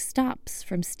she makes stops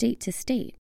from state to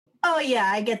state. Oh, yeah,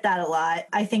 I get that a lot.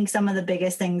 I think some of the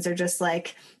biggest things are just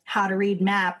like how to read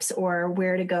maps or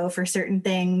where to go for certain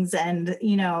things. And,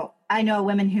 I know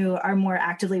women who are more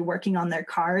actively working on their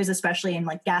cars, especially in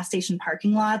like gas station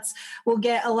parking lots, will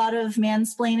get a lot of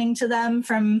mansplaining to them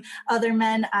from other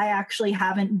men. I actually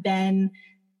haven't been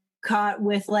caught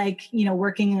with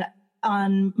working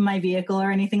on my vehicle or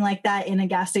anything like that in a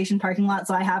gas station parking lot.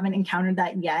 So I haven't encountered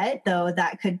that yet, though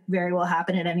that could very well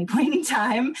happen at any point in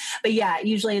time. But yeah,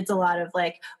 usually it's a lot of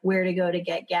like where to go to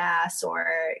get gas or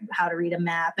how to read a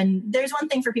map. And there's one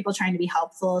thing for people trying to be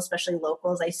helpful, especially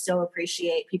locals. I so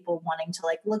appreciate people wanting to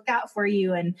like look out for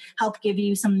you and help give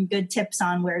you some good tips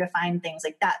on where to find things.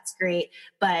 Like that's great.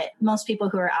 But most people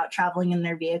who are out traveling in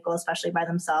their vehicle, especially by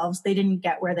themselves, they didn't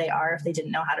get where they are if they didn't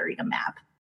know how to read a map.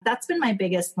 That's been my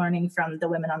biggest learning from the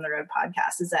Women on the Road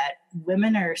podcast, is that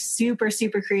women are super,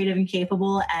 super creative and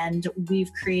capable. And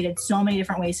we've created so many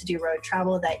different ways to do road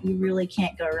travel that you really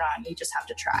can't go wrong. You just have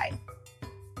to try.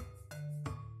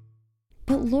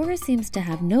 But Laura seems to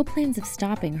have no plans of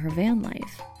stopping her van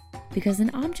life, because an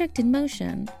object in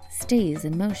motion stays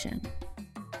in motion.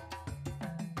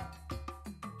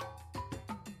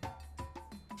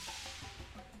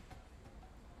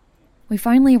 We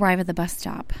finally arrive at the bus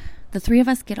stop. The three of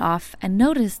us get off and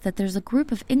notice that there's a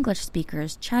group of English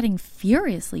speakers chatting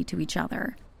furiously to each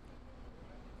other.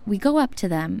 We go up to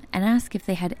them and ask if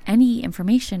they had any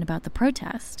information about the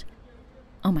protest.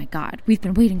 "Oh my God, we've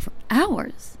been waiting for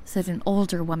hours," said an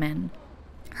older woman.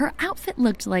 Her outfit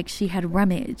looked like she had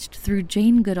rummaged through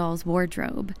Jane Goodall's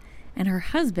wardrobe, and her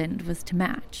husband was to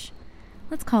match.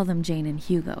 Let's call them Jane and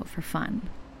Hugo for fun.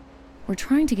 "We're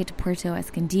trying to get to Puerto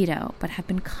Escondido, but have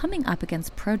been coming up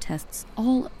against protests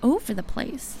all over the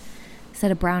place,"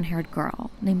 said a brown-haired girl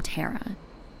named Tara.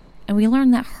 And we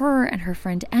learned that her and her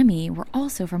friend Emmy were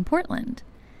also from Portland.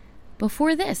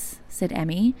 "Before this," said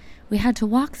Emmy, "we had to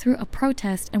walk through a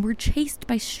protest and were chased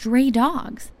by stray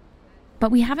dogs.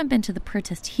 But we haven't been to the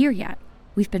protest here yet.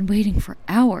 We've been waiting for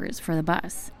hours for the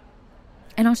bus."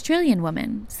 An Australian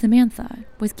woman, Samantha,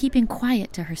 was keeping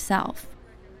quiet to herself.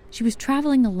 She was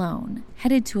traveling alone,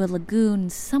 headed to a lagoon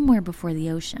somewhere before the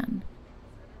ocean.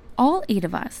 All 8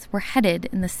 of us were headed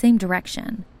in the same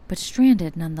direction, but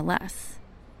stranded nonetheless.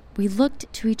 We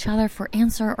looked to each other for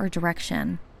answer or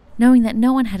direction, knowing that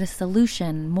no one had a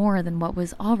solution more than what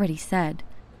was already said.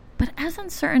 But as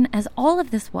uncertain as all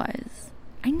of this was,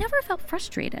 I never felt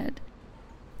frustrated.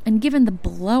 And given the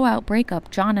blowout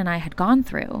breakup John and I had gone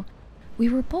through, we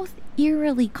were both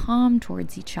eerily calm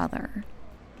towards each other.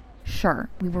 Sure,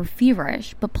 we were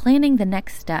feverish, but planning the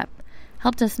next step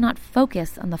helped us not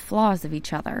focus on the flaws of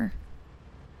each other.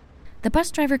 The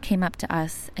bus driver came up to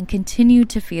us and continued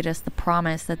to feed us the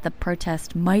promise that the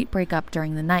protest might break up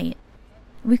during the night.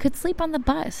 We could sleep on the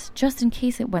bus just in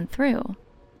case it went through.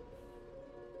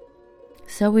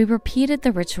 So we repeated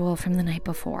the ritual from the night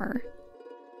before.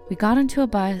 We got into a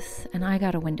bus and I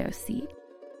got a window seat.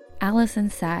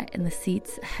 Allison sat in the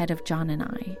seats ahead of John and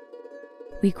I.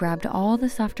 We grabbed all the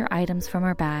softer items from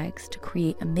our bags to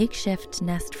create a makeshift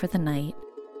nest for the night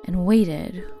and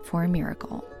waited for a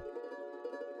miracle.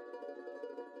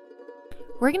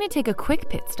 We're going to take a quick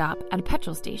pit stop at a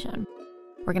petrol station.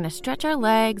 We're going to stretch our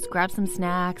legs, grab some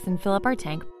snacks, and fill up our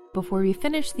tank before we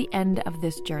finish the end of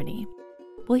this journey.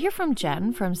 We'll hear from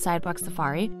Jen from Sidewalk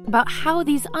Safari about how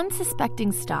these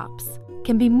unsuspecting stops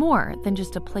can be more than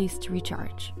just a place to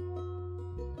recharge.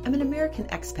 I'm an American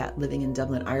expat living in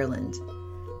Dublin, Ireland.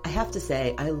 I have to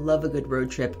say, I love a good road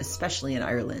trip, especially in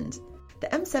Ireland. The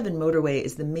M7 motorway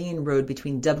is the main road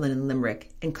between Dublin and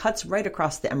Limerick and cuts right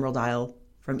across the Emerald Isle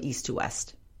from east to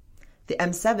west. The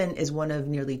M7 is one of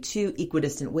nearly 2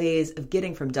 equidistant ways of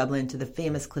getting from Dublin to the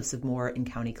famous Cliffs of Moher in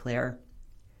County Clare.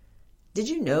 Did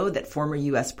you know that former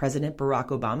U.S. President Barack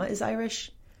Obama is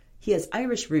Irish? He has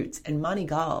Irish roots, and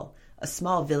Moneygall, a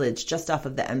small village just off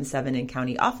of the M7 in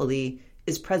County Offaly,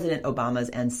 is President Obama's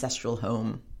ancestral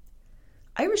home.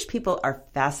 Irish people are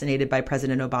fascinated by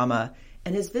President Obama,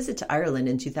 and his visit to Ireland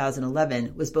in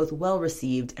 2011 was both well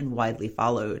received and widely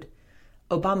followed.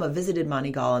 Obama visited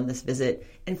Moneygall on this visit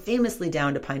and famously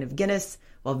downed a pint of Guinness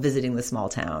while visiting the small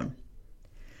town.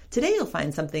 Today you'll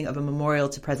find something of a memorial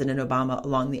to President Obama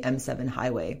along the M7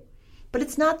 highway, but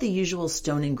it's not the usual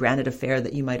stone and granite affair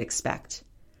that you might expect.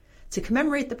 To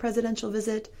commemorate the presidential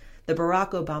visit, the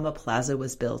Barack Obama Plaza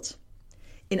was built.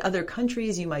 In other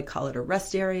countries, you might call it a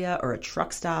rest area or a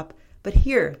truck stop, but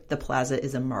here, the plaza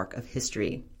is a mark of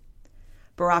history.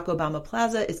 Barack Obama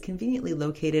Plaza is conveniently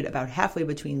located about halfway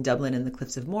between Dublin and the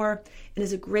Cliffs of Moher and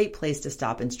is a great place to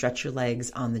stop and stretch your legs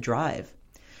on the drive.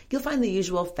 You'll find the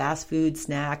usual fast food,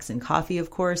 snacks, and coffee, of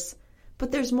course,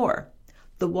 but there's more.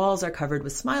 The walls are covered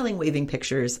with smiling, waving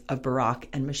pictures of Barack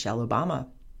and Michelle Obama.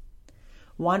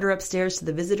 Wander upstairs to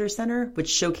the Visitor Center, which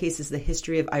showcases the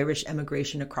history of Irish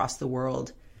emigration across the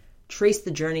world. Trace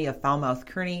the journey of Falmouth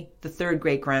Kearney, the third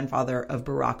great-grandfather of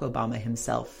Barack Obama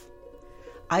himself.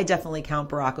 I definitely count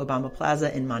Barack Obama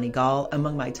Plaza in Moneygall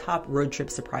among my top road trip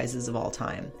surprises of all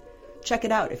time. Check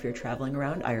it out if you're traveling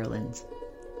around Ireland.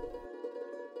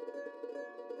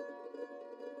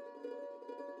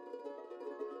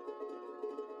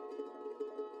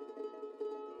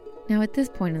 Now, at this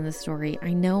point in the story,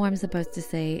 I know I'm supposed to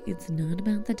say it's not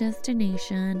about the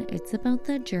destination, it's about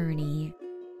the journey.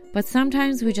 But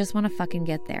sometimes we just want to fucking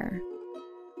get there.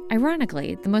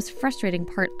 Ironically, the most frustrating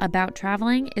part about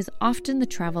traveling is often the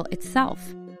travel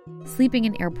itself. Sleeping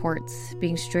in airports,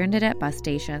 being stranded at bus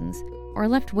stations, or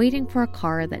left waiting for a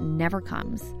car that never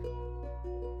comes.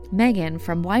 Megan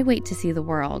from Why Wait to See the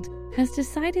World has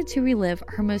decided to relive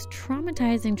her most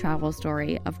traumatizing travel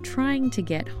story of trying to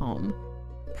get home.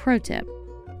 Pro tip: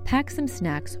 pack some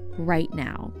snacks right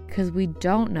now, because we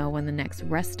don't know when the next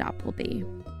rest stop will be.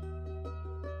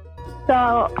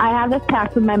 So I have this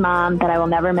pact with my mom that I will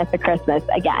never miss a Christmas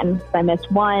again. I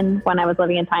missed one when I was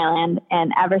living in Thailand,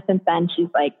 and ever since then, she's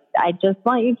like, I just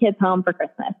want you kids home for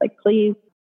Christmas. Like, please.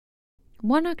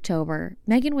 One October,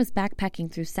 Megan was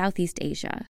backpacking through Southeast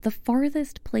Asia, the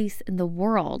farthest place in the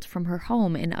world from her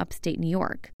home in upstate New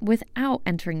York, without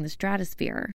entering the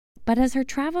stratosphere. But as her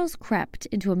travels crept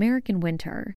into American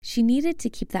winter, she needed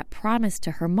to keep that promise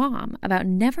to her mom about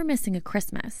never missing a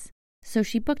Christmas, so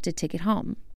she booked a ticket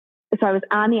home. So I was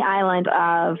on the island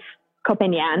of Koh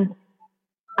Phangan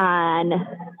on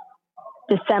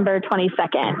December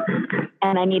 22nd,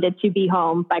 and I needed to be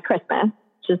home by Christmas,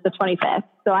 which is the 25th.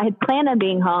 So I had planned on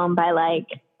being home by I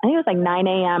think it was 9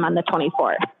 a.m. on the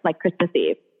 24th, like Christmas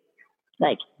Eve.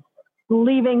 Like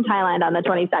leaving Thailand on the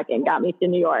 22nd got me to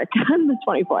New York on the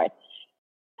 24th.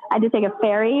 I had to take a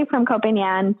ferry from Koh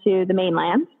Phangan to the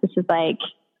mainland, which is like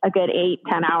a good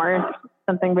 8-10 hours,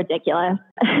 something ridiculous.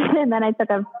 And then I took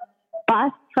a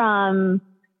bus from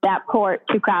that port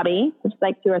to Krabi, which is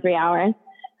like 2 or 3 hours.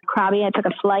 Krabi, I took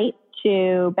a flight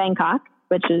to Bangkok,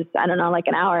 which is, I don't know, like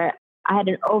an hour. I had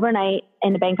an overnight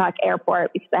in the Bangkok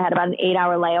airport because I had about an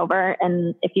 8-hour layover.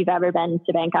 And if you've ever been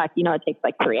to Bangkok, you know it takes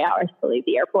like 3 hours to leave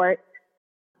the airport.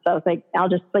 So I was like, I'll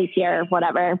just sleep here,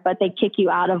 whatever. But they kick you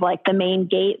out of like the main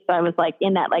gate. So I was like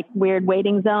in that like weird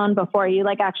waiting zone before you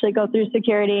like actually go through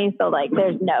security. So like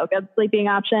there's no good sleeping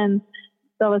options.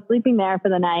 So I was sleeping there for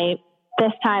the night.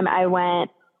 This time I was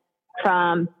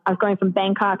going from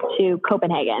Bangkok to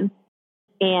Copenhagen,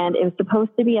 and it was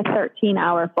supposed to be a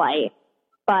 13-hour flight,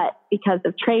 but because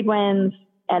of trade winds,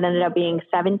 it ended up being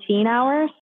 17 hours.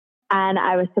 And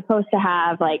I was supposed to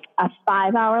have like a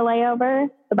 5-hour layover.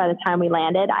 So by the time we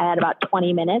landed, I had about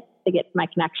 20 minutes to get to my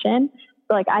connection.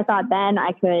 So like I thought then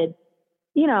I could,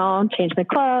 you know, change my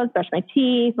clothes, brush my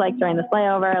teeth, like during this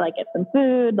layover, like get some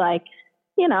food, like,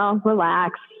 you know,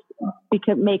 relax,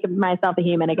 make myself a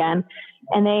human again.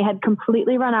 And they had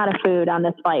completely run out of food on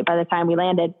this flight. By the time we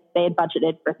landed, they had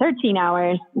budgeted for 13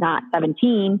 hours, not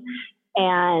 17.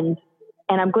 And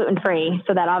I'm gluten-free.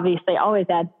 So that obviously always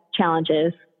adds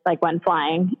challenges, like when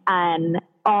flying. And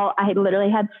I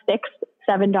literally had 6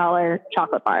 $7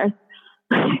 chocolate bars.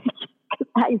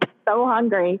 I was so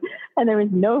hungry and there was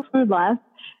no food left.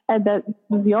 And that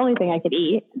was the only thing I could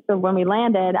eat. So when we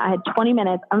landed, I had 20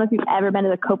 minutes. I don't know if you've ever been to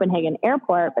the Copenhagen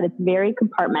airport, but it's very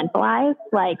compartmentalized.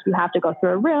 Like you have to go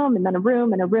through a room and then a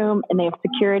room and a room, and they have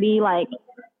security. Like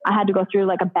I had to go through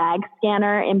like a bag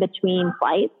scanner in between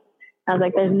flights. I was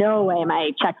like, there's no way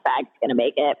my check bag's going to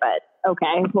make it, but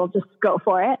okay, we'll just go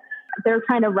for it. They were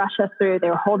trying to rush us through. They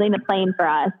were holding the plane for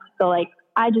us. So like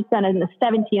I just done a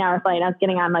 17-hour flight. I was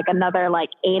getting on like another like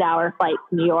 8-hour flight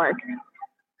to New York.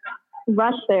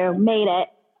 Rushed through, made it,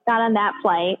 got on that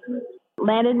flight,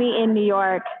 landed me in New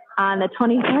York on the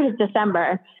 23rd of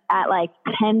December at like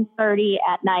 10:30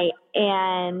 at night.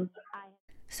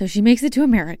 So she makes it to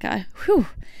America. Whew.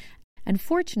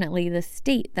 Unfortunately, the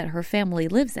state that her family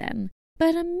lives in.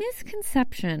 But a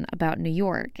misconception about New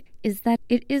York is that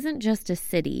it isn't just a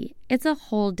city, it's a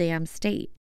whole damn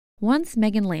state. Once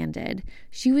Megan landed,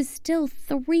 she was still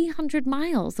 300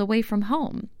 miles away from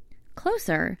home.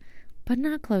 Closer, but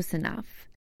not close enough.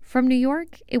 From New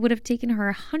York, it would have taken her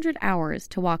 100 hours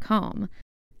to walk home.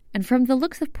 And from the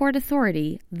looks of Port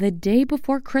Authority, the day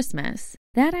before Christmas,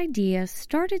 that idea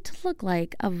started to look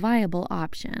like a viable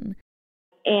option.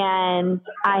 And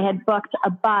I had booked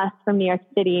a bus from New York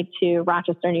City to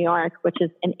Rochester, New York, which is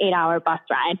an 8-hour bus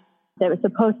ride that was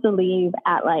supposed to leave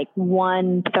at like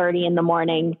 1:30 in the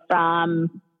morning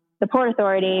from the Port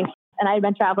Authority. And I had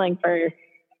been traveling for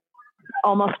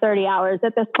almost 30 hours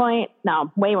at this point.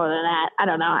 No, way more than that. I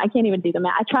don't know. I can't even do the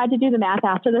math. I tried to do the math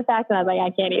after the fact and I was like,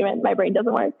 I can't even, my brain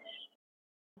doesn't work.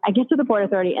 I get to the Port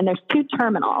Authority and there's 2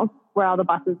 terminals where all the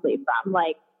buses leave from.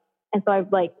 And so I've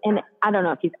and I don't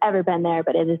know if you've ever been there,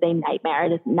 but it is a nightmare.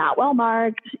 It is not well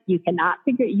marked. You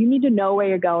need to know where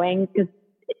you're going because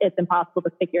it's impossible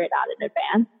to figure it out in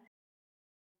advance.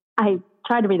 I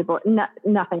tried to read the board.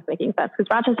 Nothing's making sense because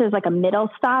Rochester is like a middle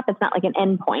stop. It's not like an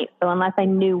end point. So unless I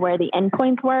knew where the end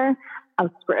points were, I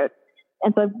was screwed.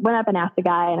 And so I went up and asked the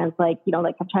guy and I was like,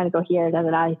 I'm trying to go here. Da,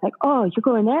 da, da. He's like, oh, you're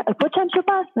going there? Like, what time's your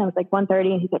bus? And I was like,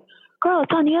 1:30. And he's like, girl,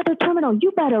 it's on the other terminal.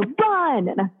 You better run.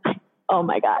 And I was like, oh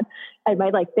my God. I had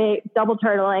my big double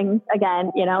turtling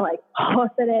again,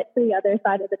 posted it to the other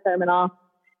side of the terminal.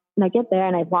 And I get there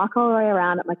and I walk all the way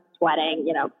around. I'm like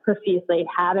sweating, profusely,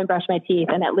 haven't brushed my teeth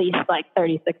in at least like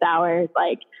 36 hours,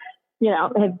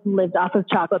 have lived off of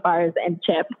chocolate bars and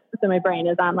chips. So my brain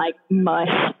is on like mush.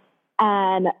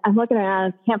 And I'm looking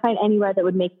around, can't find anywhere that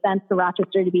would make sense for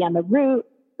Rochester to be on the route.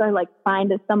 So I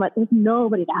find there's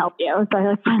nobody to help you. So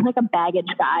I find a baggage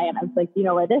guy, and I was like, do you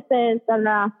know where this is? Da, da,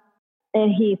 da.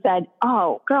 And he said,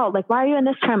 oh, girl, why are you in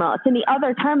this terminal? It's in the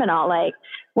other terminal.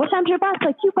 What time's your bus?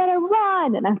 You better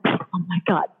run. And I was like, oh my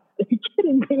God, are you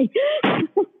kidding me?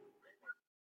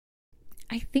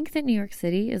 I think that New York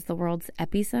City is the world's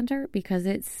epicenter because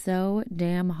it's so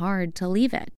damn hard to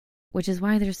leave it, which is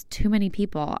why there's too many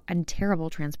people and terrible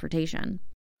transportation.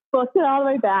 Booked it all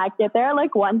the way back, get there at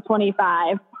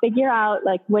 1:25, figure out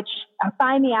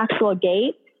find the actual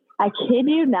gate. I kid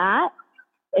you not,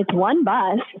 it's one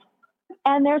bus,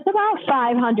 and there's about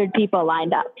 500 people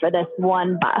lined up for this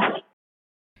one bus.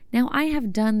 Now, I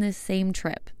have done this same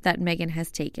trip that Megan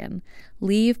has taken,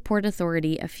 leave Port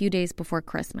Authority a few days before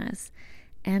Christmas,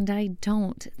 and I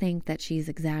don't think that she's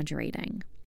exaggerating.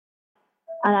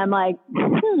 And I'm like,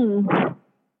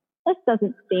 this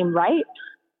doesn't seem right.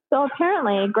 So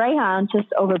apparently Greyhound just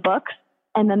overbooks,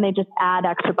 and then they just add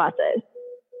extra buses.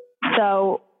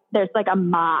 So there's a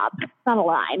mob. It's not a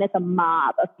line. It's a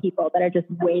mob of people that are just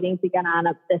waiting to get on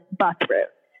this bus route.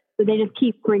 So they just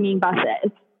keep bringing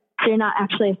buses. So you're not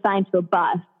actually assigned to a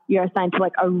bus. You're assigned to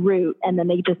a route, and then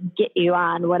they just get you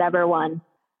on whatever one.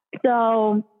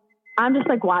 So I'm just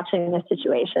watching this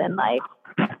situation.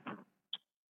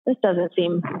 This doesn't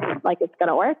seem like it's going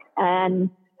to work. And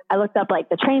I looked up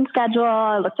the train schedule.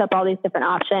 I looked up all these different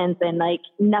options, and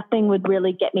nothing would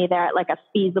really get me there at a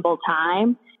feasible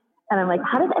time. And I'm like,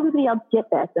 how does everybody else get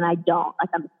this? And I don't.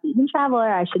 I'm a seasoned traveler.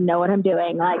 I should know what I'm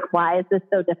doing. Why is this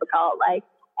so difficult?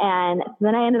 And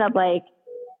then I ended up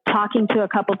talking to a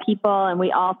couple people, and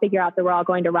we all figure out that we're all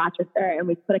going to Rochester, and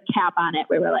we put a cap on it.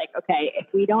 We were like, okay, if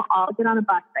we don't all get on a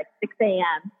bus by 6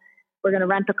 a.m., we're going to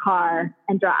rent a car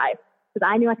and drive. Because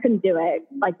I knew I couldn't do it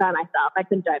by myself. I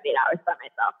couldn't drive 8 hours by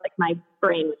myself. My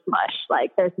brain was mush.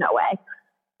 There's no way.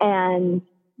 And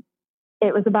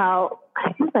it was about,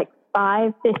 I think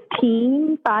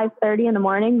 5:15, 5:30 in the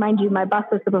morning. Mind you, my bus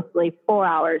was supposed to leave 4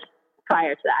 hours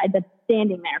prior to that. I'd been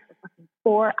standing there for fucking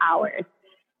 4 hours.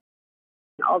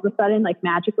 And all of a sudden,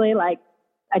 magically, I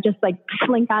just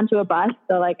slink onto a bus.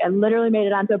 So I literally made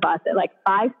it onto a bus at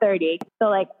 5:30.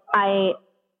 So I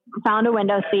found a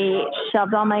window seat,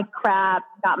 shoved all my crap,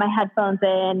 got my headphones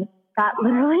in, got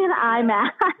literally an eye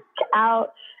mask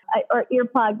out, or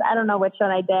earplugs. I don't know which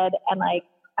one I did. And I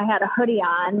had a hoodie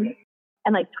on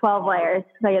and 12 layers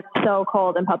because I get so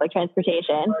cold in public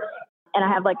transportation. And I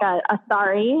have a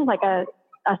sari,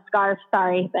 a scarf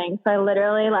sari thing. So I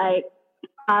literally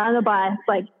on the bus,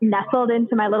 nestled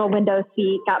into my little window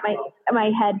seat, got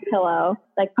my head pillow,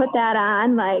 put that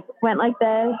on, went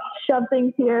this, shoved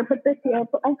things here, put this here,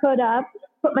 put my hood up,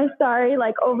 put my sari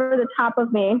over the top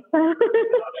of me.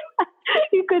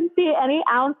 You couldn't see any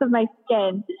ounce of my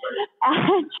skin,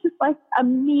 and just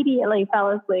immediately fell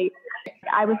asleep.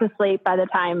 I was asleep by the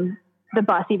time the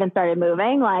bus even started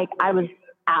moving. I was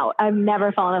out. I've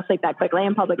never fallen asleep that quickly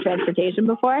in public transportation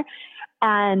before.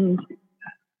 And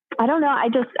I don't know. I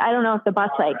don't know if the bus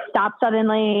stopped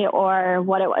suddenly or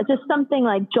what it was. Just something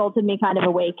jolted me kind of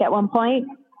awake at one point.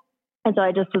 And so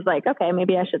I just was like, okay,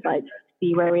 maybe I should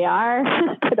see where we are.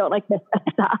 I don't miss a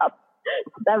stop.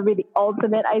 That would be the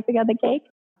ultimate icing on the cake.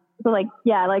 So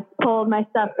pulled my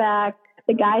stuff back.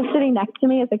 The guy sitting next to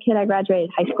me is a kid I graduated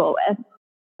high school with.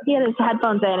 He had his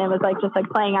headphones in and was just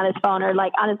playing on his phone or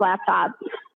on his laptop.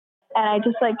 And I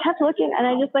just kept looking, and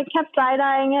I just kept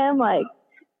side-eyeing him I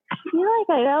feel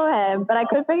I know him, but I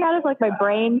couldn't figure out if my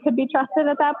brain could be trusted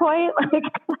at that point.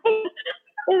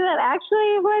 Is it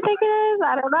actually who I think it is?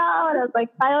 I don't know. And I was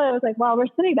finally I was well,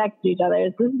 we're sitting next to each other.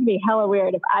 This is gonna be hella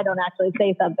weird if I don't actually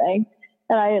say something.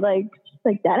 And I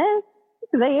Dennis,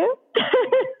 is that you?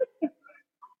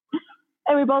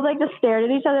 And we both just stared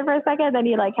at each other for a second. Then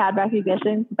he had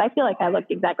recognition. I feel I looked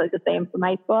exactly the same from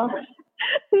high school.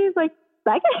 So he's Megan,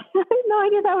 I had no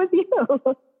idea that was you.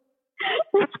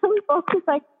 And so we both was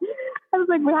I was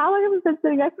well, how long have we been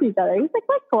sitting next to each other? He's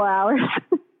 4 hours.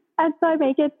 And so I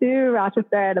make it to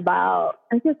Rochester at about,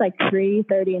 I think it's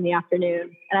 3:30 in the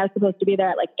afternoon. And I was supposed to be there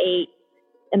at 8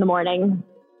 in the morning.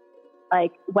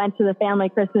 Went to the family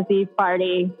Christmas Eve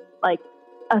party,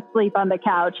 asleep on the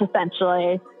couch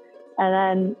essentially.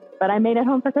 But I made it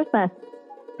home for Christmas.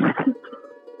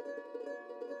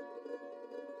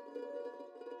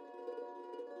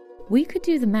 We could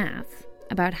do the math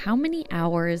about how many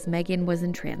hours Megan was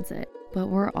in transit, but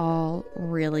we're all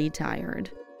really tired.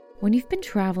 When you've been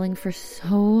traveling for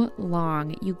so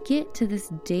long, you get to this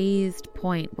dazed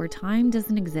point where time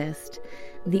doesn't exist.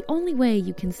 The only way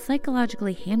you can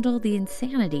psychologically handle the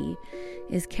insanity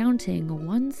is counting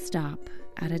one stop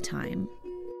at a time.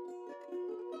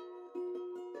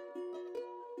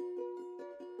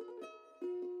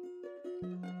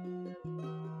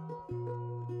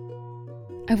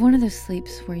 I have one of those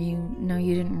sleeps where you know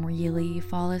you didn't really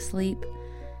fall asleep.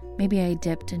 Maybe I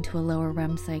dipped into a lower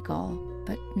REM cycle,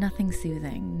 but nothing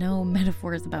soothing. No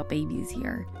metaphors about babies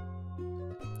here.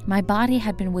 My body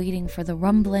had been waiting for the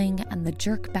rumbling and the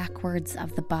jerk backwards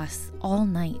of the bus all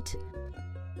night.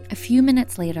 A few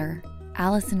minutes later,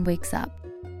 Allison wakes up,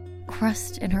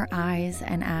 crust in her eyes,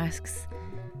 and asks,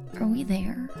 "Are we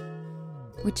there?"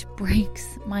 Which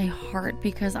breaks my heart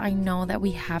because I know that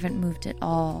we haven't moved at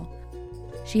all.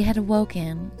 She had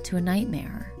awoken to a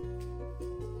nightmare.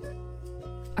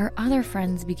 Our other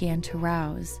friends began to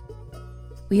rouse.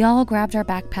 We all grabbed our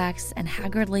backpacks and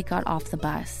haggardly got off the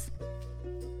bus.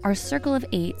 Our circle of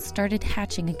 8 started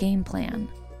hatching a game plan.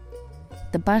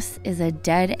 "The bus is a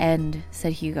dead end,"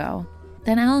 said Hugo.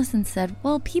 Then Allison said,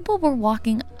 "Well, people were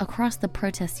walking across the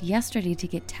protest yesterday to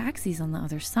get taxis on the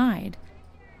other side."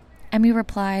 Emmy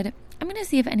replied, "I'm going to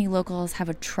see if any locals have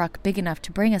a truck big enough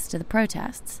to bring us to the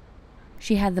protests."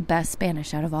 She had the best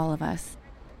Spanish out of all of us.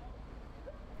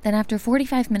 Then after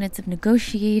 45 minutes of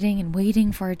negotiating and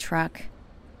waiting for a truck,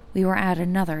 we were at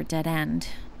another dead end.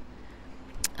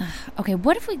 Okay,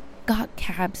 what if we got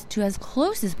cabs to as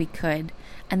close as we could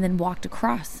and then walked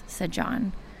across, said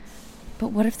John.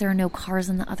 But what if there are no cars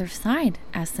on the other side,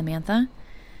 asked Samantha.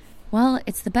 Well,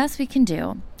 it's the best we can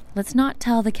do. Let's not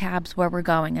tell the cabs where we're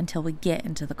going until we get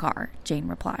into the car, Jane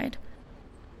replied.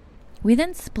 We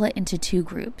then split into 2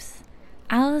 groups.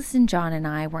 Allison, John, and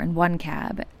I were in one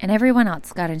cab, and everyone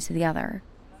else got into the other.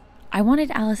 I wanted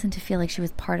Allison to feel like she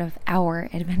was part of our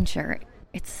adventure.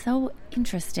 It's so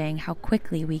interesting how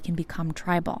quickly we can become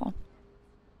tribal.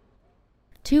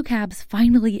 2 cabs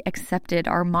finally accepted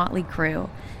our motley crew,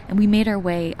 and we made our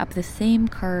way up the same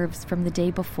curves from the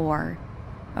day before,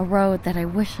 a road that I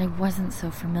wish I wasn't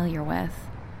so familiar with.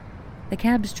 The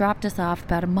cabs dropped us off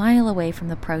about a mile away from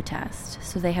the protest,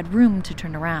 so they had room to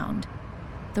turn around.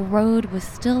 The road was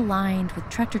still lined with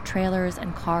tractor-trailers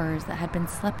and cars that had been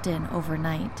slept in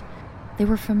overnight. They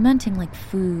were fermenting like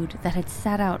food that had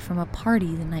sat out from a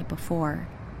party the night before.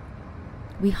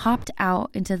 We hopped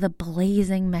out into the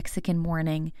blazing Mexican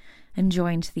morning and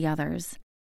joined the others.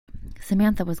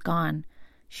 Samantha was gone.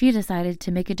 She decided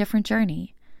to make a different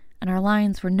journey, and our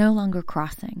lines were no longer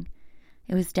crossing.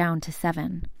 It was down to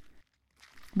 7.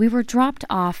 We were dropped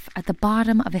off at the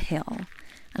bottom of a hill,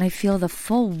 and I feel the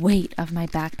full weight of my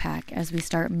backpack as we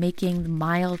start making the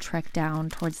mile trek down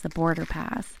towards the border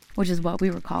pass, which is what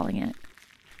we were calling it.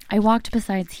 I walked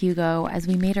beside Hugo as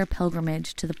we made our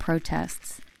pilgrimage to the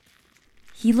protests.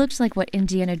 He looked like what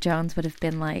Indiana Jones would have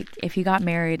been like if he got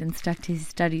married and stuck to his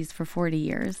studies for 40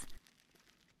 years.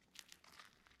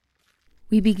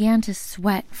 We began to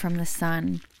sweat from the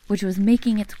sun, which was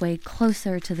making its way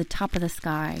closer to the top of the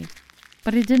sky.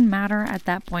 But it didn't matter at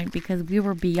that point because we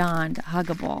were beyond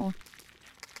huggable.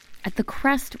 At the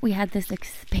crest, we had this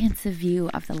expansive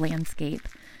view of the landscape,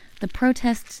 the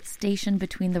protest station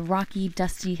between the rocky,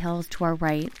 dusty hills to our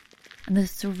right and the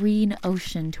serene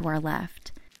ocean to our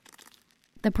left.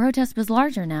 The protest was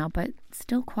larger now, but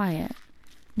still quiet.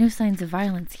 No signs of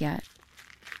violence yet.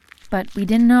 But we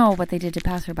didn't know what they did to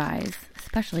passerbys,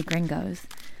 especially gringos.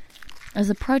 As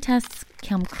the protests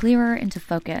come clearer into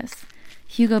focus,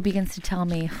 Hugo begins to tell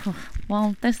me,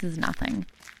 well, this is nothing.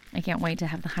 I can't wait to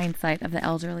have the hindsight of the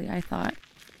elderly, I thought.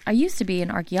 I used to be an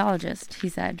archaeologist, he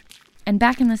said. And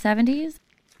back in the 70s,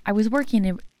 I was working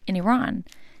in Iran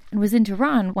and was in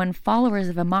Tehran when followers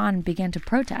of Amman began to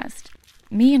protest.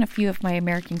 Me and a few of my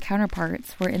American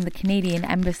counterparts were in the Canadian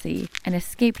embassy and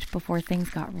escaped before things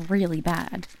got really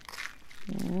bad.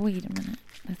 Wait a minute.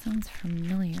 That sounds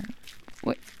familiar.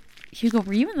 What? Hugo,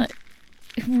 were you in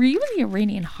the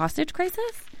Iranian hostage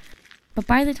crisis? But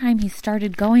by the time he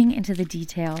started going into the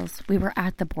details, we were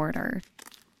at the border.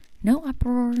 No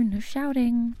uproar, no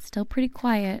shouting, still pretty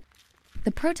quiet.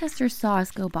 The protesters saw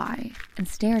us go by and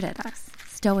stared at us,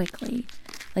 stoically,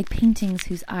 like paintings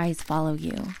whose eyes follow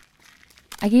you.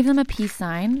 I gave them a peace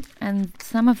sign, and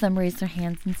some of them raised their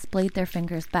hands and splayed their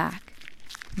fingers back.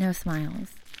 No smiles.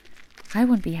 I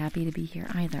wouldn't be happy to be here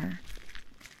either.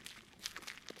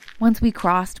 Once we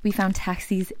crossed, we found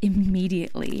taxis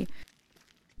immediately.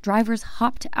 Drivers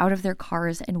hopped out of their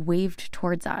cars and waved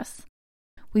towards us.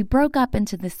 We broke up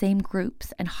into the same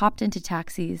groups and hopped into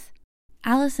taxis.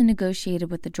 Allison negotiated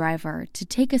with the driver to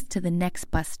take us to the next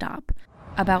bus stop,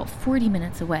 about 40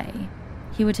 minutes away.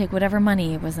 He would take whatever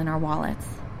money was in our wallets.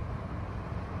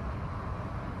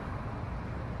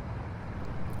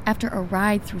 After a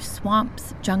ride through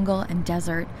swamps, jungle, and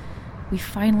desert, we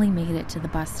finally made it to the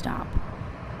bus stop.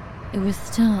 It was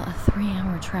still a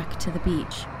 3-hour trek to the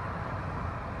beach.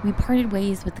 We parted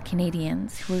ways with the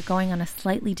Canadians, who were going on a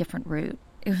slightly different route.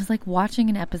 It was like watching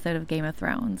an episode of Game of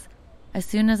Thrones. As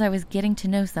soon as I was getting to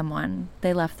know someone,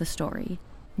 they left the story.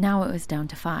 Now it was down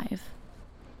to 5.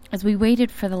 As we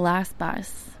waited for the last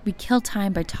bus, we killed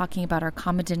time by talking about our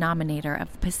common denominator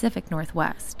of the Pacific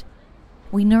Northwest.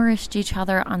 We nourished each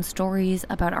other on stories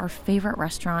about our favorite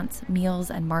restaurants,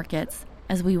 meals, and markets.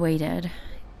 As we waited,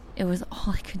 it was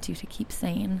all I could do to keep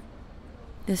sane.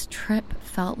 This trip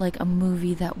felt like a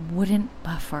movie that wouldn't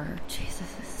buffer.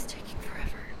 Jesus, this is taking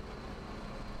forever.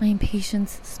 My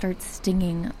impatience starts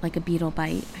stinging like a beetle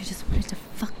bite. I just wanted to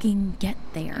fucking get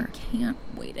there. I can't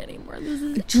wait anymore.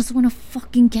 I just want to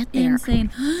fucking get there.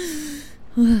 Insane.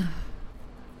 Then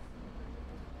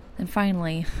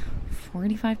finally,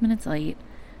 45 minutes late,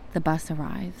 the bus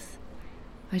arrives.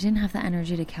 I didn't have the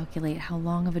energy to calculate how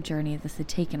long of a journey this had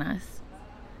taken us.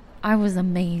 I was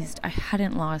amazed I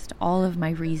hadn't lost all of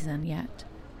my reason yet.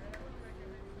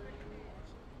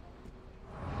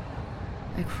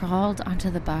 I crawled onto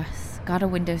the bus, got a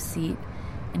window seat,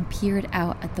 and peered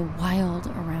out at the wild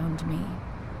around me.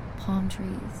 Palm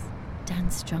trees,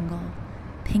 dense jungle,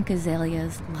 pink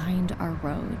azaleas lined our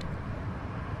road.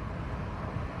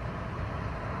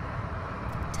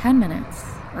 10 minutes,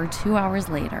 or 2 hours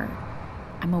later,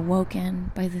 I'm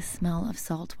awoken by the smell of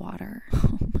salt water.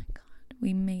 Oh my God,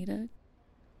 we made it.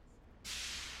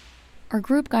 Our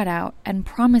group got out and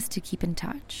promised to keep in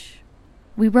touch.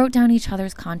 We wrote down each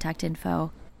other's contact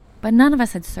info, but none of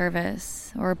us had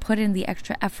service or put in the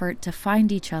extra effort to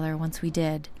find each other once we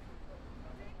did.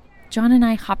 John and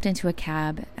I hopped into a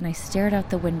cab, and I stared out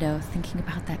the window thinking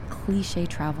about that cliche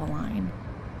travel line.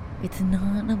 It's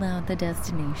not about the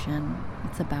destination,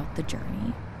 it's about the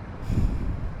journey.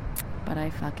 But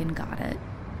I fucking got it.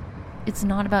 It's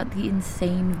not about the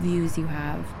insane views you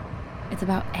have. It's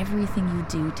about everything you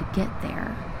do to get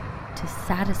there, to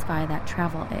satisfy that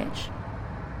travel itch.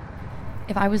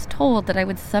 If I was told that I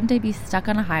would someday be stuck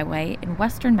on a highway in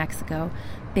western Mexico,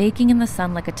 baking in the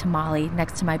sun like a tamale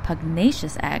next to my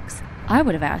pugnacious ex, I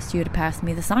would have asked you to pass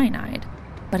me the cyanide.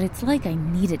 But it's like I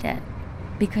needed it.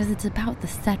 Because it's about the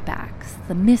setbacks,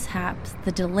 the mishaps,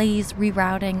 the delays,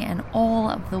 rerouting, and all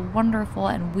of the wonderful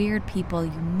and weird people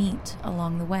you meet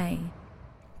along the way.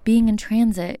 Being in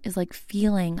transit is like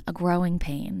feeling a growing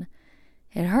pain.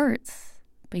 It hurts,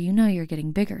 but you know you're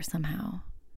getting bigger somehow.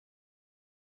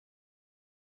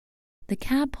 The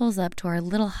cab pulls up to our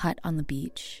little hut on the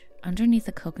beach, underneath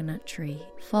a coconut tree,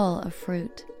 full of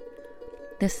fruit.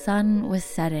 The sun was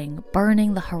setting,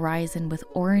 burning the horizon with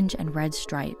orange and red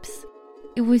stripes.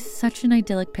 It was such an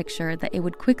idyllic picture that it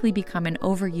would quickly become an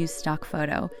overused stock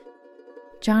photo.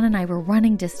 John and I were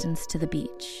running distance to the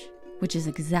beach, which is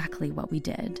exactly what we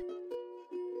did.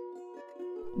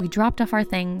 We dropped off our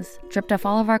things, dripped off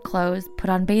all of our clothes, put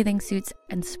on bathing suits,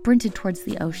 and sprinted towards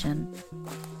the ocean.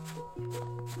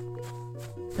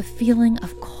 The feeling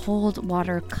of cold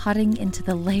water cutting into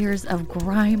the layers of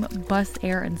grime, bus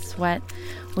air, and sweat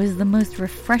was the most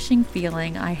refreshing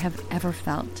feeling I have ever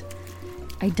felt.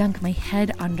 I dunked my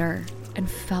head under and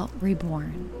felt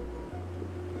reborn.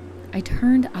 I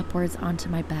turned upwards onto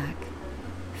my back,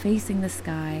 facing the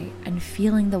sky and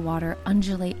feeling the water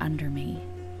undulate under me.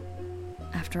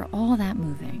 After all that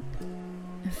moving,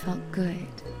 it felt good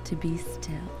to be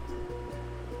still.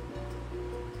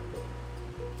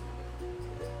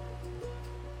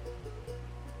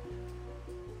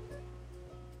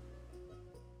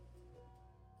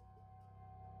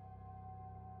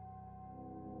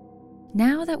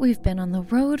 Now that we've been on the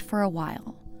road for a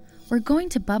while, we're going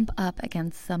to bump up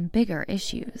against some bigger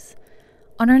issues.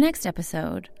 On our next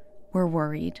episode, we're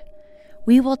worried.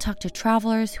 We will talk to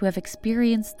travelers who have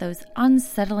experienced those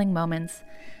unsettling moments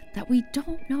that we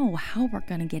don't know how we're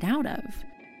going to get out of.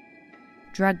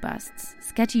 Drug busts,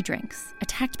 sketchy drinks,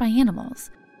 attacked by animals.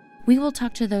 We will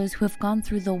talk to those who have gone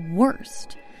through the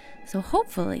worst, so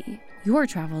hopefully your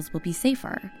travels will be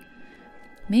safer.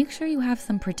 Make sure you have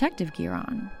some protective gear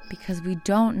on, because we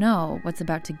don't know what's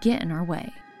about to get in our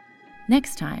way.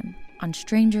 Next time on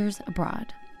Strangers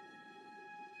Abroad.